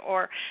say,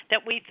 or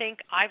that we think,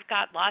 I've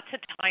got lots of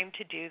time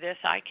to do this,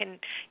 I can,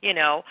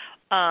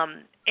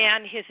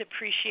 and his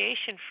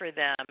appreciation for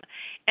them.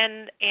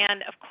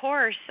 And of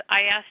course,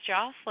 I asked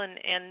Jocelyn,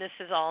 and this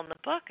is all in the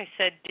book, I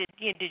said,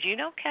 did you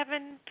know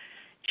Kevin?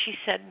 She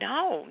said,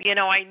 no.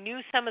 I knew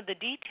some of the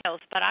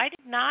details, but I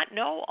did not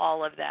know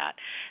all of that.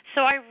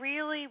 So I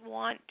really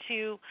want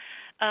to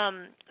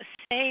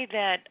say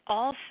that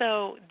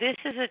also this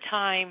is a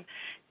time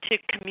to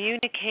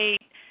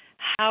communicate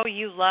how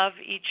you love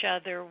each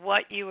other,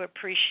 what you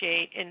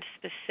appreciate in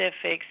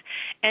specifics,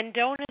 and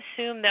don't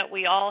assume that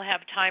we all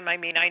have time. I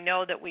mean, I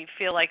know that we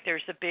feel like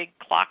there's a big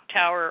clock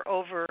tower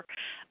over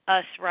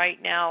us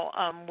right now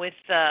with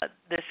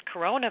this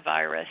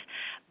coronavirus,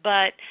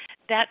 but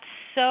that's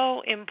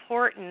so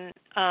important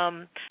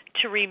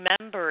to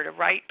remember, to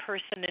write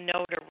person a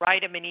note or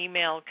write them an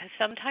email, because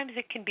sometimes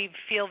it can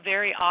feel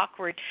very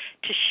awkward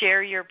to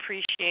share your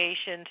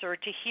appreciations or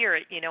to hear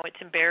it. It's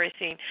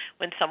embarrassing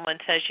when someone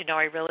says,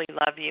 I really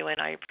love you and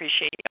I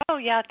appreciate you. Oh,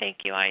 yeah, thank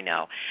you, I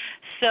know.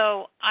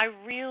 So I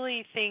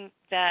really think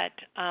that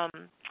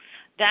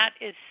that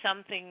is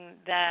something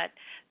that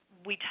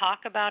we talk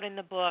about in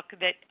the book,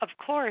 that, of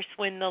course,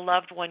 when the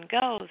loved one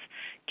goes,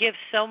 gives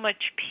so much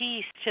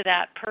peace to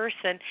that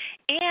person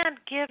and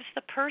gives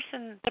the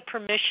person the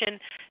permission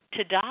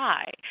to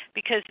die,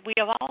 because we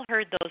have all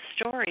heard those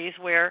stories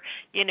where,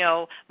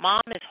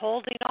 mom is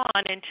holding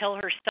on until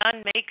her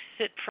son makes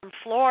it from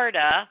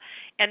Florida,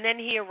 and then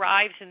he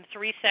arrives and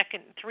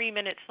 3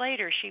 minutes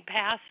later she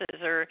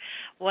passes or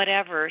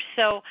whatever.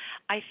 So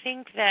I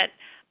think that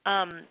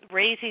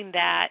raising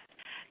that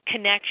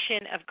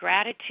connection of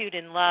gratitude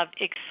and love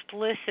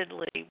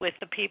explicitly with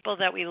the people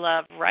that we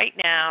love right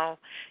now,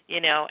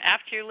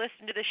 after you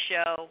listen to the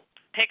show,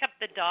 pick up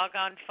the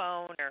doggone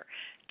phone or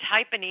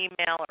type an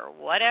email or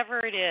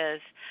whatever it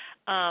is,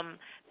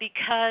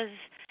 because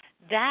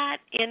that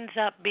ends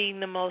up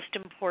being the most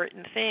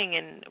important thing.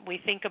 And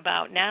we think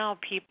about now,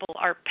 people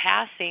are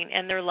passing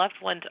and their loved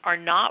ones are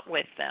not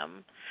with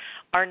them,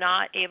 are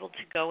not able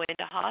to go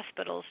into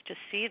hospitals to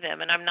see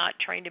them. And I'm not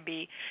trying to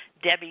be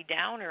Debbie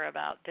Downer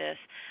about this,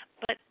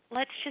 but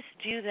let's just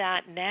do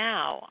that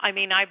now. I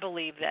mean, I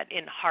believe that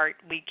in heart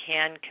we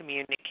can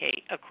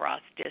communicate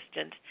across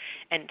distance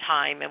and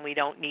time, and we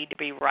don't need to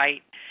be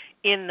right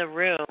in the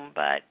room.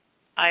 But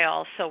I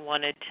also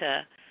wanted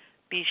to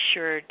be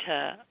sure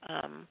to,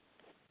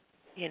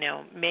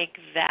 make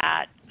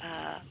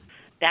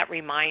that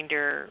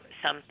reminder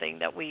something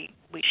that we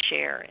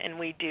share, and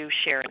we do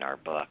share in our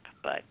book,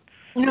 but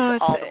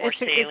it's all the more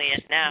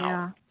salient now.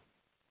 Yeah.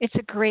 It's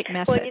a great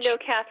message. Well,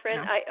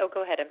 Catherine,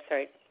 go ahead. I'm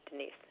sorry,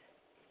 Denise.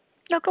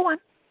 No, go on.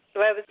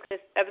 Well, I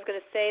was going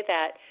to say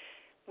that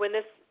when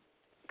this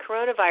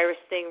coronavirus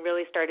thing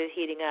really started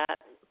heating up,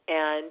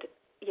 and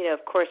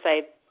of course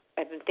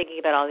I've been thinking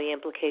about all the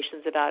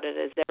implications about it,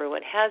 as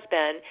everyone has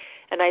been,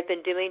 and I've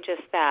been doing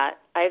just that.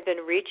 I've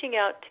been reaching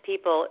out to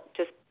people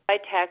just by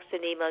text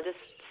and email, just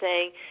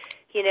saying,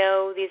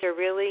 these are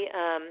really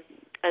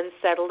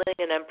unsettling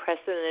and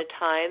unprecedented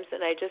times,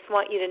 and I just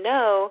want you to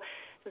know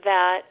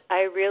that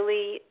I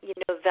really,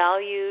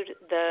 valued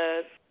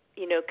the,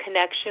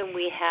 connection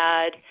we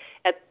had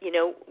at,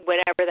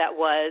 whenever that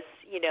was,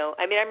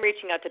 I'm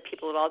reaching out to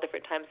people at all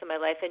different times in my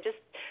life, and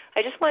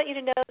I just want you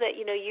to know that,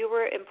 you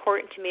were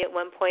important to me at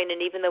one point,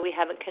 and even though we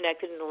haven't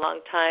connected in a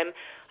long time,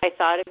 I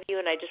thought of you,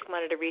 and I just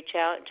wanted to reach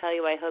out and tell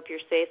you I hope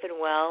you're safe and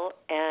well,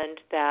 and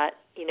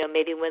that,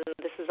 maybe when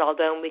this is all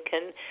done, we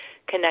can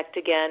connect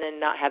again and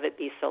not have it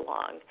be so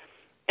long.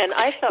 And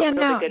I felt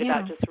really good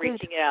about just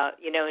reaching out,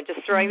 and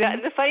just throwing that.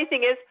 And the funny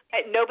thing is,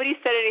 nobody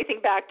said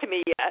anything back to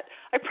me yet.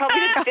 I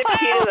probably did 15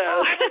 of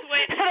those. I was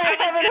waiting. I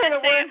haven't heard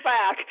a word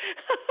back.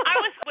 I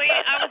was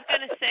waiting. I was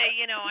going to say,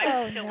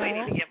 I'm still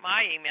waiting to get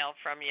my email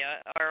from you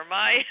or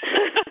my.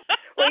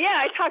 Well,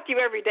 yeah, I talk to you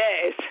every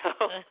day, so.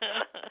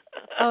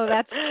 Oh,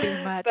 that's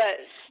too much.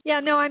 But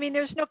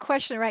there's no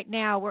question right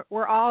now.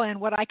 We're all in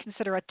what I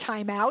consider a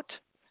timeout.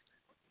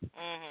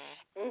 Mm-hmm.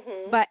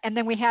 Mm-hmm. And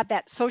then we have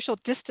that social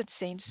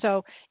distancing,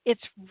 so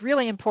it's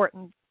really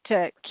important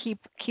to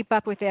keep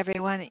up with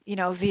everyone,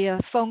 via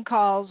phone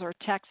calls or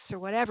texts or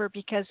whatever,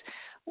 because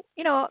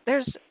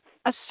there's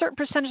a certain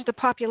percentage of the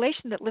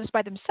population that lives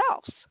by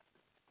themselves.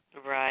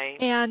 Right.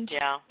 And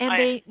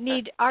they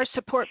need our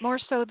support more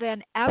so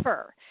than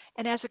ever.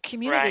 And as a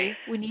community,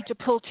 we need to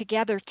pull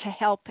together to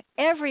help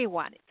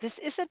everyone. This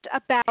isn't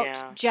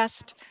about just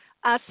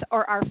us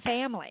or our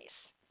families.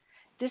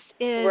 This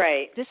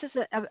is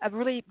a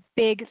really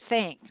big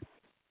thing.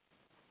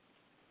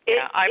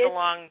 I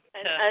belong to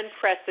an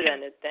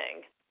unprecedented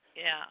thing.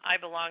 Yeah, I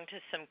belong to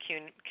some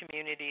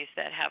communities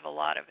that have a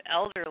lot of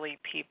elderly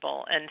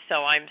people, and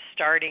so I'm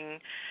starting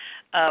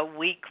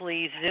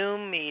weekly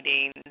Zoom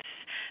meetings,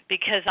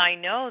 because I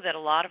know that a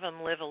lot of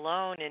them live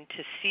alone, and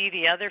to see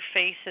the other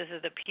faces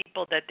of the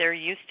people that they're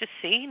used to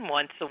seeing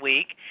once a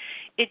week,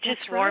 it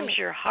just warms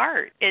your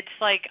heart. It's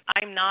like,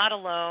 I'm not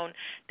alone.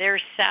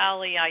 There's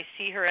Sally. I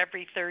see her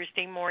every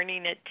Thursday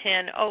morning at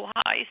 10. Oh,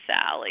 hi,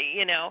 Sally,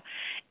 you know.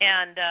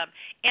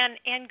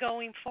 And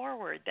going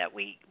forward, that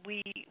we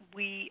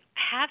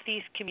have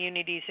these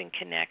communities and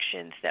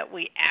connections, that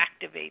we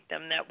activate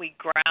them, that we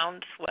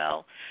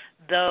groundswell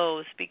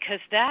those, because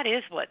that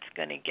is what's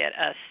going to get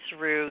us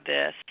through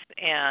this.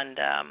 And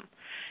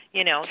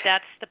you know,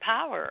 that's the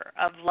power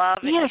of love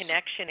and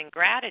connection and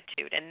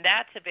gratitude, and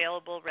that's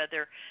available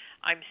whether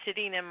I'm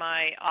sitting in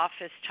my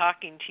office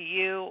talking to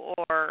you,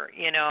 or,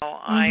 you know,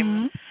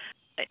 I'm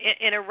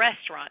in a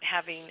restaurant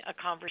having a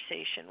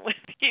conversation with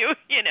you,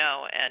 you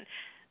know,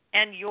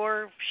 and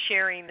you're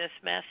sharing this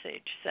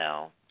message,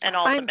 so, and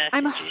all the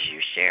messages you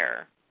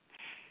share.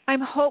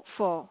 I'm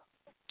hopeful,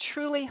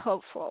 truly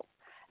hopeful,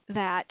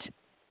 that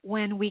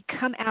when we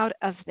come out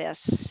of this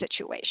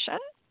situation,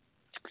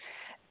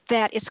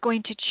 that it's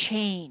going to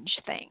change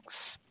things.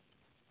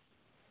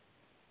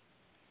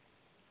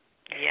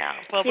 Yeah,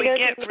 well, we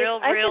get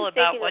real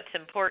about what's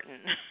important.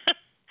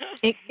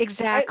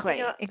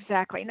 Exactly.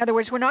 In other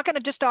words, we're not going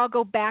to just all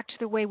go back to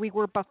the way we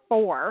were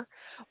before,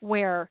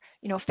 where,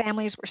 you know,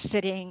 families were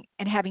sitting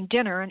and having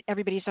dinner and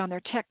everybody's on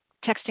their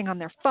texting on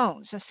their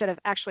phones instead of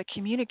actually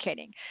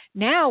communicating.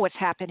 Now what's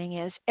happening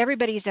is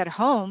everybody's at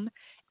home,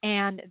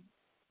 and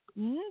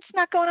it's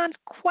not going on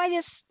quite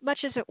as much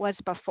as it was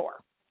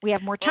before. We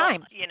have more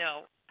time. Well, you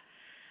know,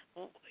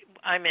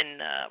 I'm in,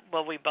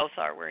 we both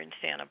are. We're in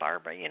Santa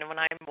Barbara. You know, when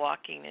I'm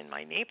walking in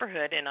my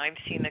neighborhood and I'm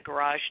seeing the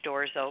garage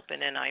doors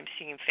open, and I'm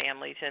seeing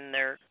families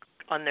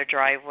on their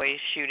driveways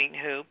shooting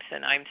hoops,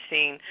 and I'm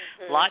seeing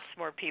lots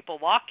more people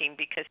walking,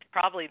 because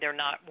probably they're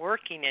not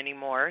working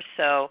anymore.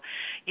 So,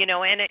 you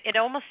know, and it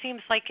almost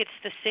seems like it's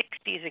the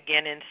 60s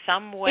again in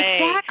some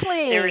way.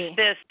 Exactly. There's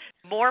this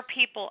more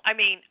people. I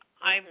mean,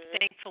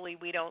 thankfully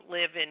we don't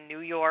live in New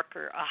York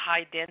or a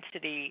high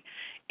density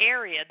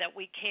area that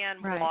we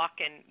can walk,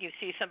 and you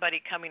see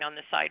somebody coming on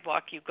the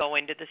sidewalk, you go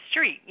into the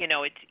street. You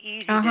know, it's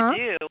easy to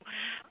do,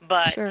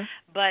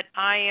 but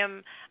I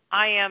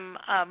am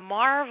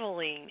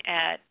marveling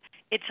at,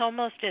 it's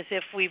almost as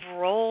if we've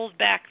rolled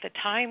back the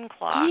time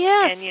clock,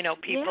 and, you know,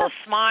 people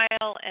smile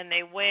and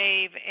they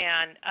wave,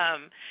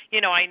 and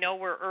you know, I know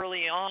we're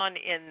early on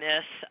in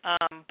this,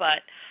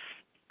 but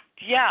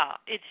yeah,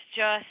 it's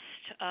just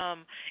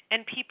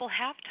and people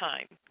have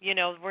time. You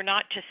know, we're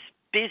not just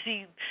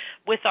busy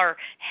with our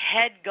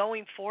head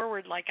going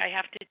forward like, I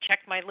have to check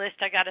my list,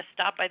 I got to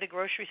stop by the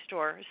grocery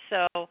store.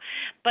 So,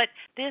 but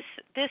this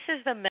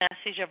is the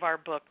message of our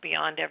book,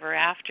 Beyond Ever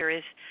After,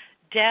 is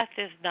death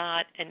is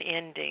not an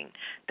ending,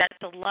 that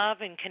the love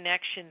and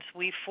connections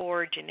we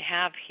forge and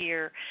have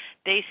here,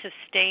 they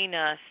sustain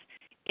us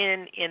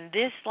in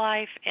this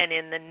life and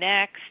in the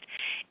next,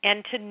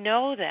 and to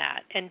know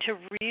that and to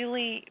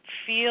really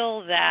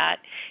feel that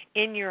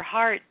in your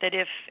heart, that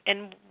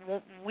and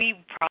we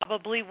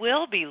probably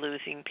will be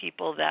losing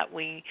people that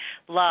we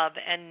love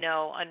and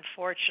know,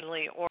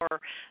 unfortunately, or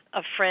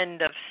a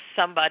friend of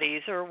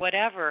somebody's or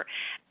whatever,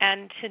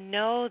 and to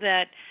know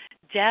that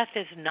death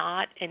is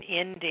not an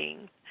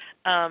ending,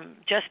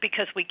 just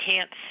because we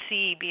can't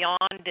see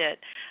beyond it,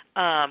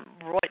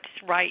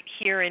 what's right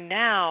here and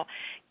now,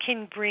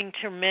 can bring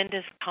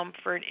tremendous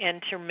comfort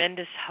and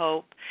tremendous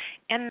hope,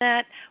 and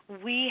that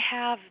we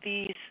have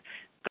these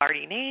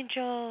guardian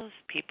angels,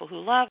 people who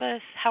love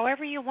us,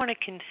 however you want to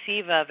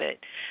conceive of it,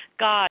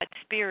 God,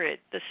 Spirit,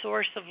 the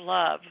source of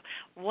love,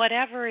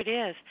 whatever it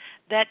is,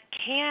 that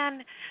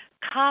can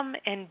come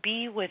and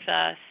be with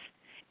us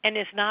and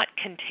is not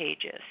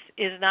contagious,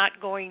 is not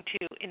going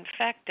to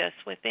infect us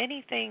with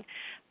anything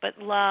but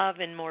love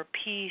and more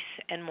peace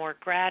and more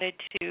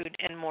gratitude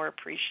and more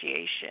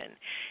appreciation.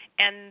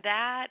 And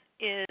that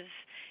is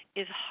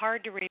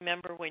hard to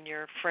remember when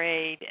you're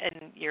afraid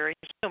and you're a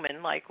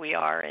human like we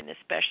are, and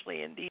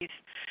especially in these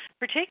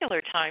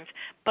particular times,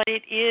 but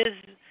it is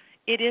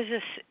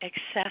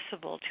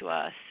accessible to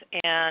us.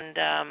 And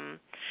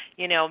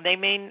you know,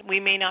 we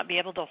may not be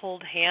able to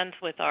hold hands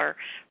with our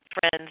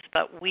friends,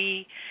 but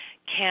we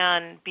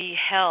can be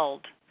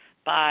held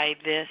by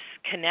this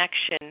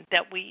connection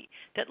that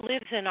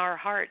lives in our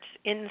hearts,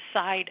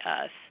 inside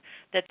us,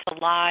 that's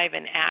alive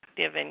and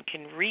active and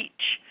can reach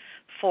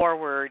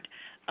forward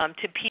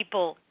to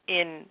people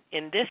in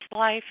this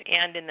life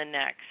and in the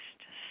next.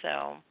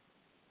 So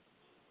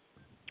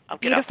I'll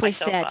get off my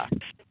soapbox.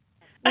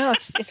 No,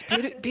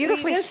 it's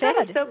beautifully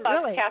said.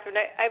 Really, Catherine.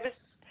 I was,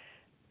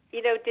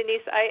 you know,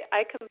 Denise,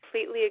 I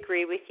completely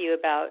agree with you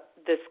about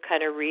this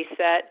kind of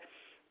reset.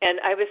 And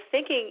I was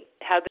thinking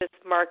how the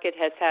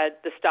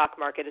stock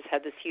market has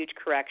had this huge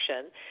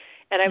correction.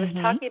 And I was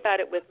talking about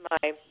it with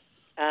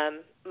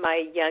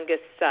my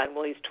youngest son.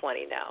 Well, he's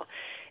 20 now.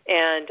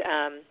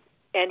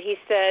 And he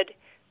said,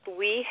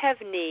 we've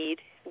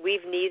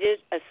needed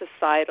a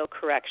societal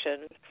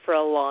correction for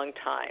a long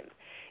time.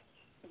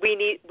 We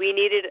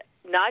needed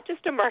not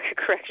just a market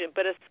correction,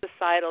 but a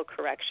societal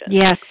correction.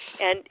 Yes.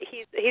 And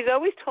he's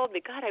always told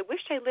me, God, I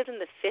wish I lived in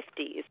the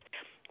 50s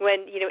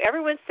when,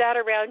 everyone sat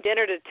around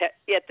dinner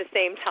at the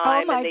same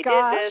time, oh my and they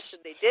gosh. did this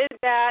and they did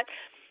that.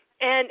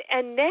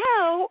 And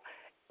now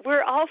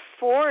we're all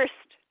forced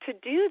to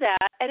do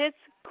that, and it's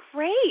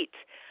great.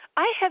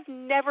 I have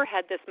never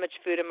had this much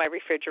food in my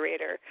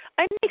refrigerator.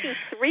 I'm making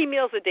 3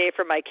 meals a day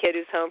for my kid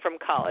who's home from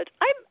college.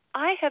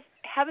 I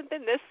haven't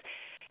been this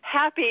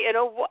happy in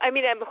I'm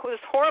in this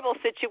horrible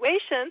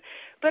situation,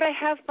 but I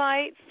have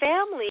my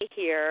family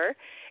here,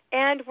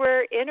 and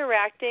we're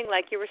interacting,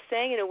 like you were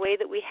saying, in a way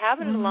that we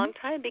haven't in a long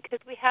time because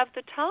we have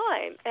the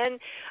time. And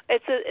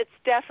it's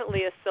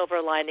definitely a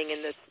silver lining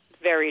in this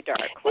very dark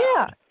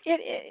cloud. Yeah,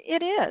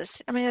 it is.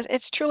 I mean,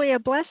 it's truly a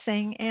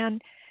blessing.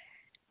 And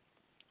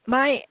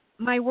my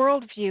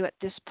worldview at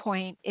this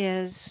point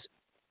is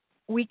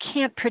we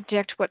can't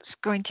predict what's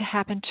going to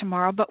happen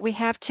tomorrow, but we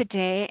have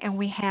today and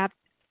we have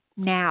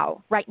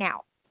now, right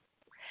now.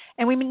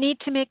 And we need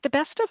to make the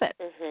best of it.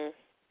 Mm-hmm.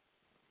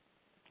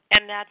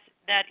 And that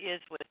is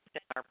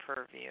within our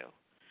purview.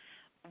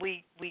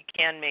 We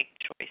can make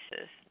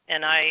choices,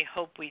 and I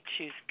hope we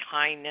choose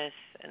kindness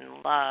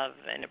and love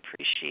and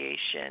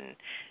appreciation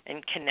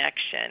and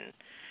connection.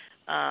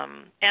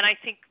 And I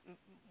think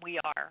we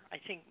are. I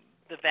think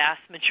the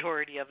vast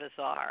majority of us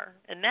are,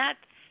 and that's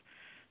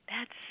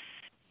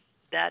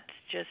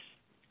just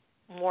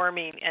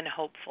warming and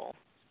hopeful.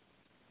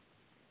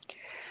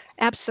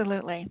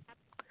 Absolutely.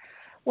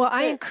 Well,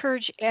 I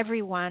encourage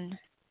everyone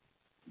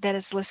that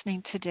is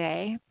listening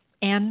today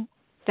and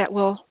that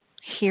will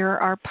hear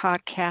our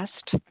podcast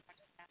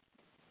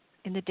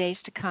in the days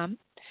to come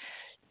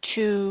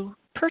to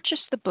purchase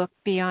the book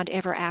Beyond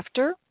Ever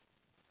After.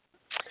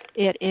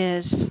 It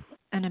is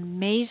an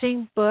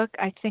amazing book.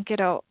 I think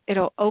it'll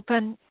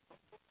open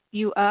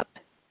you up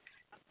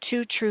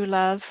to true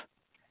love,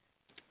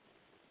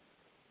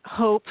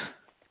 hope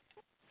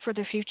for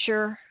the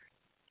future,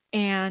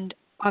 and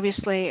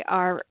obviously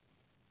our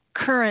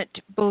current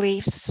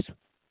beliefs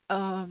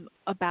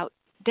about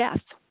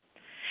death.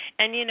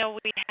 And,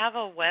 we have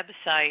a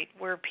website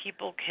where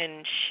people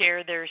can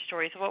share their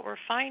stories. What we're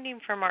finding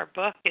from our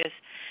book is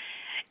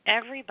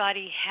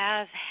everybody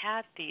has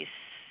had these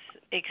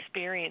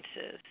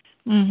experiences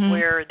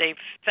where they've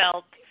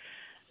felt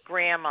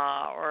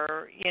grandma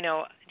or,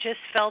 just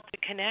felt a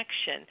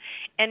connection.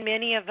 And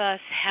many of us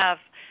have,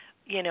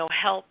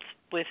 helped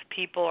with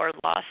people or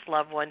lost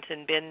loved ones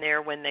and been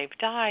there when they've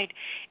died.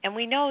 And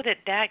we know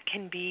that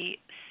can be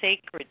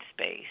sacred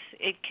space.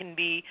 It can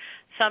be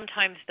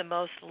sometimes the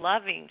most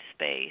loving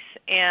space.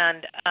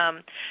 And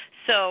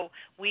so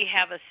we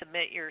have a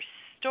Submit Your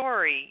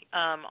Story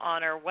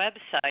on our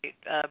website,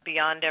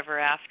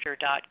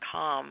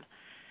 beyondeverafter.com.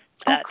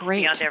 That's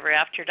great.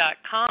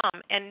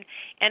 beyondeverafter.com.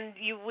 And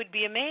you would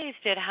be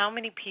amazed at how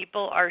many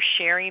people are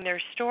sharing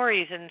their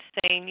stories and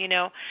saying,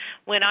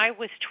 when I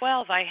was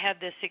 12, I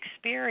had this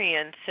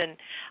experience, and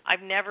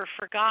I've never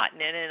forgotten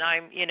it, and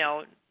I'm,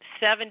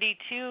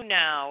 72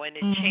 now, and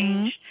it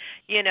changed,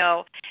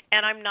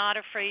 and I'm not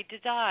afraid to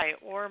die.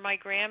 Or my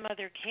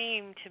grandmother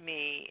came to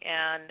me,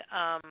 and,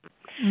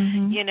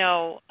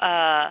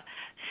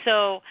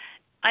 so...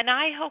 And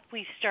I hope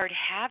we start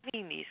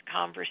having these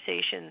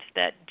conversations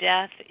that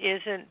death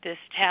isn't this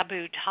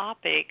taboo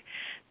topic,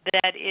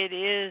 that it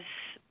is,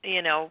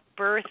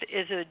 birth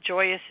is a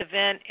joyous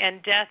event,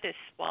 and death is,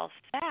 while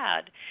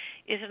sad,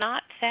 is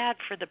not sad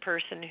for the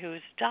person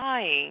who's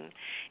dying.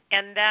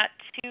 And that,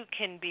 too,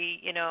 can be,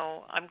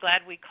 I'm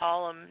glad we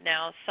call them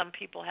now, some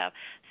people have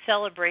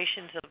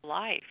celebrations of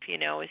life,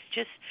 it's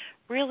just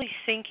really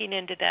sinking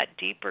into that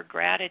deeper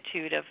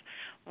gratitude of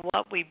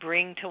what we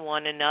bring to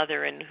one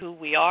another and who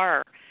we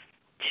are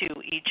to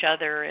each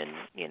other, and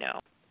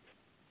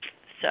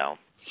so.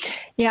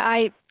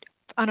 Yeah,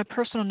 on a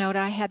personal note,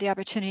 I had the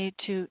opportunity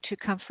to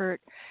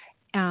comfort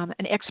an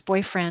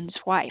ex-boyfriend's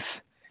wife.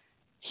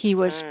 He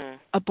was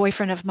a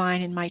boyfriend of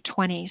mine in my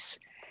 20s,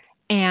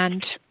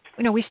 and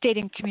we stayed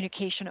in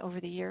communication over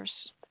the years.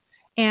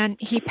 And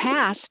he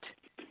passed,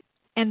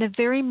 and the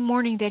very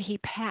morning that he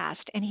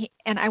passed, and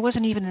I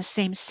wasn't even in the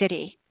same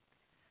city,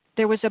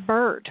 there was a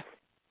bird.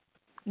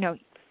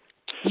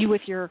 You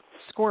with your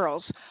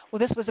squirrels. Well,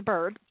 this was a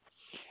bird,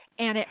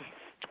 and it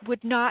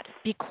would not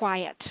be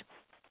quiet.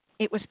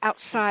 It was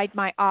outside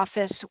my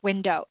office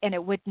window, and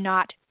it would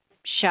not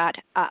shut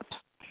up.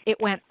 It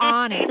went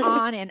on and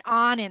on and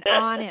on and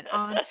on and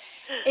on.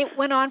 It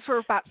went on for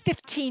about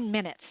 15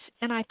 minutes,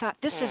 and I thought,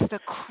 this is the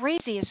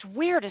craziest,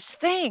 weirdest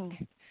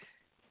thing.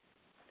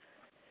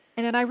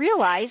 And then I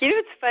realized,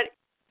 it's funny.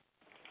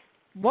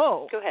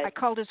 Whoa! Go ahead. I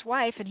called his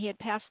wife, and he had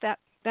passed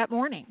that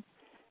morning.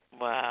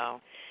 Wow.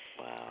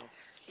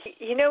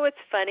 What's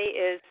funny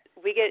is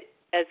we get,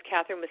 as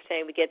Catherine was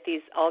saying, we get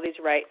all these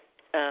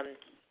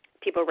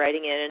people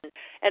writing in,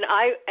 and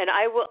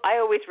I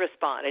always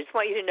respond. I just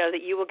want you to know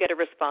that you will get a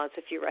response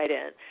if you write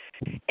in.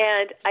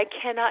 And I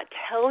cannot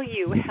tell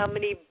you how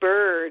many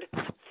bird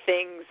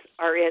things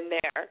are in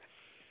there.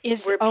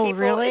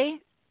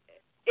 Really?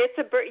 It's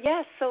a bird.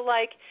 Yes. So,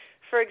 like,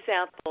 for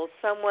example,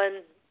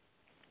 someone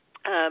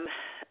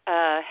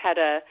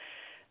had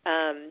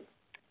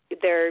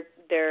their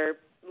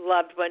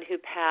loved one who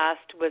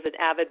passed was an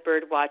avid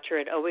bird watcher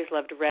and always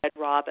loved red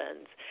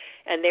robins.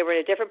 And they were in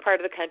a different part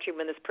of the country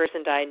when this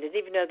person died and didn't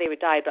even know they would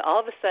die. But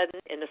all of a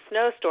sudden, in a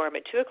snowstorm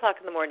at 2 o'clock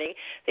in the morning,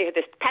 they heard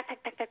this peck,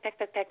 peck, peck, peck, peck,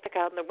 peck, peck, peck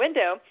out in the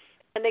window.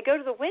 And they go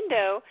to the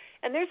window,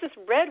 and there's this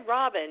red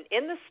robin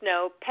in the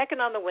snow pecking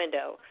on the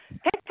window.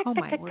 Peck, peck,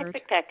 peck, peck, peck,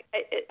 peck, peck.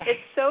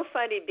 It's so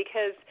funny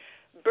because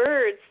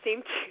birds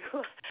seem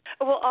to,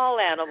 well, all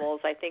animals,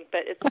 I think,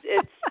 but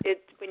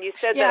it's when you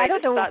said that, I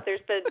just thought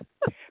there's been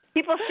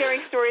people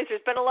sharing stories.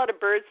 There's been a lot of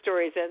bird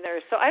stories in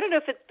there, so I don't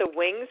know if it's the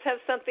wings have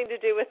something to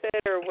do with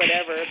it or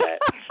whatever. But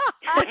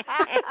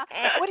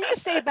what do you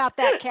say about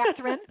that,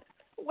 Catherine?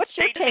 What's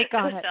your take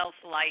on it?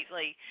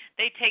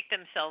 They take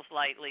themselves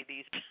lightly,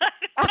 these they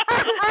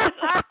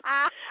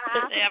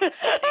have a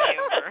sense of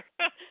humor.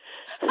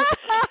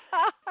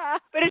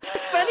 But it's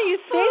just funny you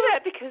say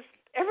that because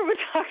everyone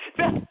talks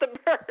about the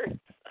birds.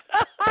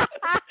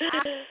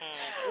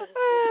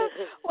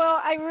 Well,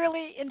 I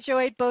really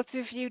enjoyed both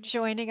of you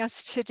joining us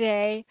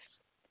today.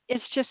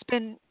 It's just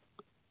been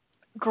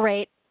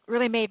great.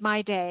 Really made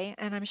my day,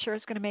 and I'm sure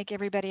it's going to make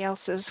everybody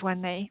else's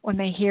when they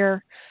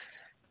hear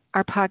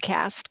our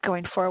podcast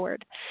going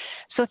forward.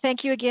 So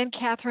thank you again,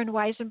 Catherine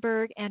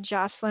Weissenberg and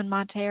Jocelyn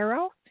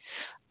Montanaro.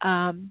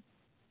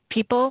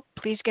 People,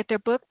 please get their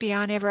book,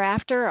 Beyond Ever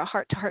After, A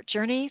Heart-to-Heart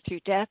Journey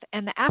Through Death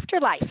and the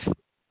Afterlife.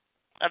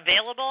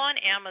 Available on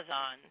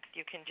Amazon.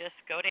 You can just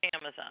go to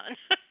Amazon.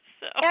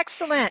 So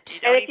excellent.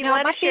 And if you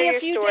want to share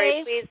your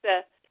story, please.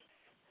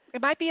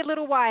 It might be a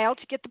little while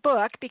to get the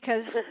book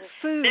because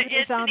food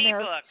is on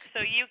there. It's an e-book, so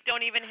you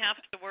don't even have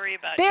to worry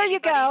about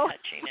anybody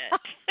touching it.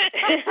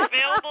 It's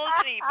available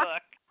as an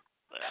e-book.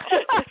 So.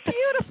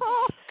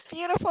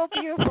 Beautiful.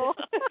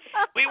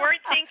 We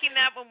weren't thinking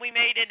that when we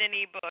made it an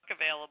e-book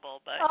available,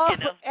 but it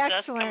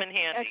does come in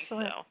handy.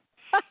 Excellent. So.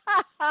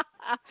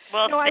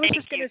 Well, I was thank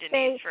just you,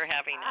 Denise, for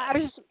having us. I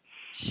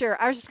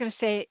was just going to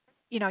say,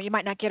 you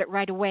might not get it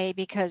right away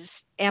because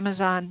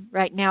Amazon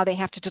right now they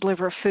have to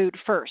deliver food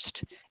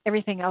first.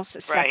 Everything else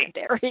is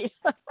secondary.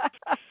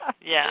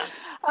 Yeah.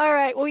 All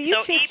right. Well, you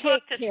two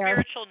e-book take to care.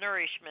 Spiritual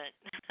nourishment.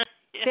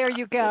 Yeah. There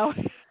you go.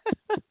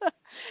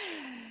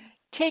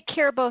 Take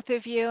care, both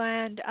of you,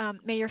 and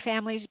may your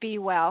families be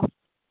well.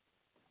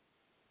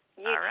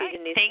 You too,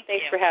 Denise.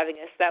 Thanks for having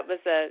us. That was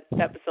a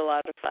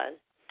lot of fun.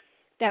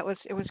 It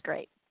was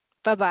great.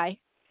 Bye-bye.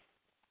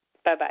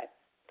 Bye-bye.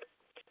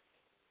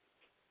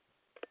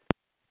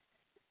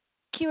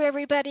 Thank you,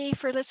 everybody,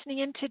 for listening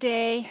in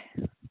today.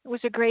 It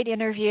was a great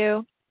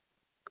interview.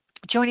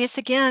 Join us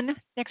again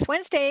next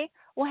Wednesday.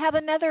 We'll have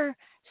another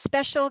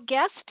special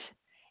guest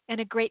and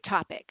a great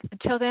topic.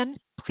 Until then,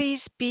 please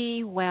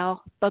be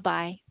well.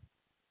 Bye-bye.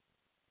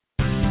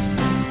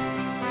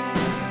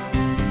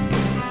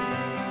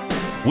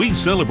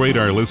 We celebrate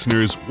our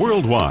listeners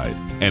worldwide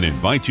and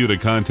invite you to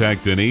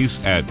contact Denise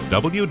at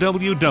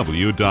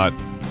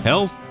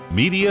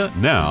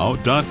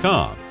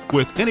www.healthmedianow.com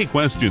with any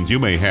questions you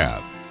may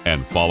have,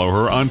 and follow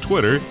her on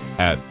Twitter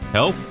at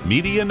Health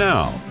Media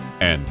Now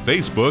and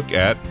Facebook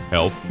at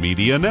Health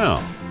Media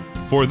Now.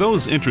 For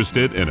those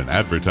interested in an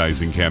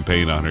advertising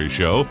campaign on her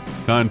show,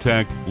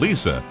 contact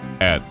Lisa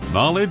at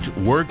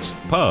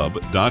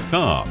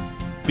KnowledgeWorksPub.com.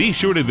 Be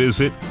sure to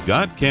visit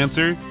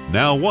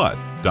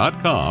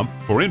GotCancerNowWhat.com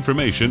for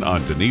information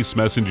on Denise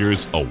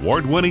Messenger's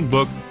award-winning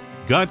book,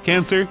 Got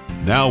Cancer?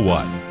 Now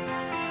What?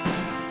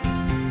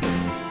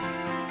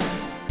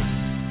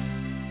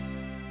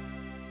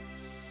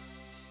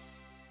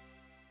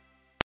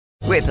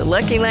 With the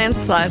Lucky Land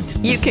Slots,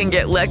 you can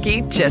get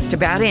lucky just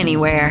about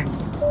anywhere.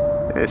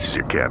 This is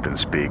your captain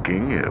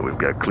speaking. We've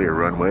got clear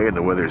runway and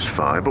the weather's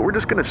fine, but we're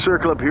just going to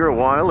circle up here a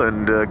while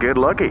and get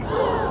lucky.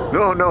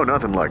 No,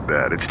 nothing like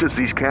that. It's just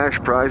these cash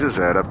prizes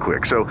add up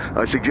quick. So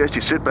I suggest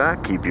you sit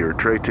back, keep your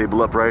tray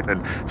table upright,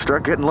 and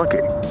start getting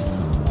lucky.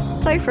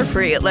 Play for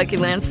free at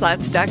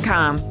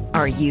LuckyLandSlots.com.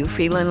 Are you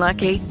feeling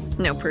lucky?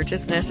 No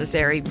purchase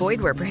necessary.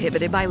 Void where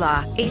prohibited by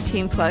law.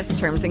 18+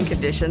 terms and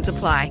conditions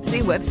apply.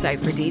 See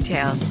website for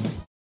details.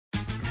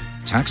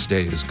 Tax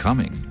day is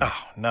coming.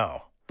 Oh,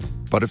 no.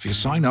 But if you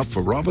sign up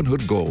for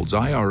Robinhood Gold's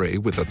IRA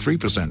with a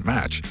 3%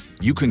 match,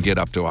 you can get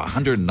up to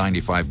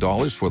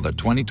 $195 for the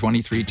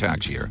 2023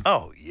 tax year.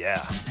 Oh,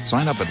 yeah.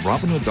 Sign up at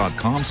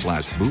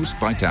Robinhood.com/boost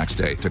by tax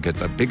day to get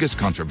the biggest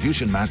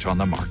contribution match on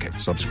the market.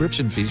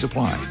 Subscription fees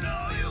apply.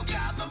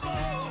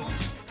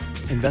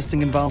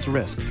 Investing involves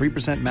risk.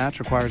 3% match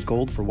requires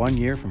gold for 1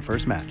 year from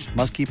first match.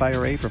 Must keep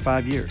IRA for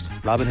 5 years.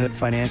 Robinhood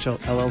Financial,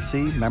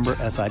 LLC, member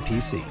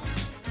SIPC.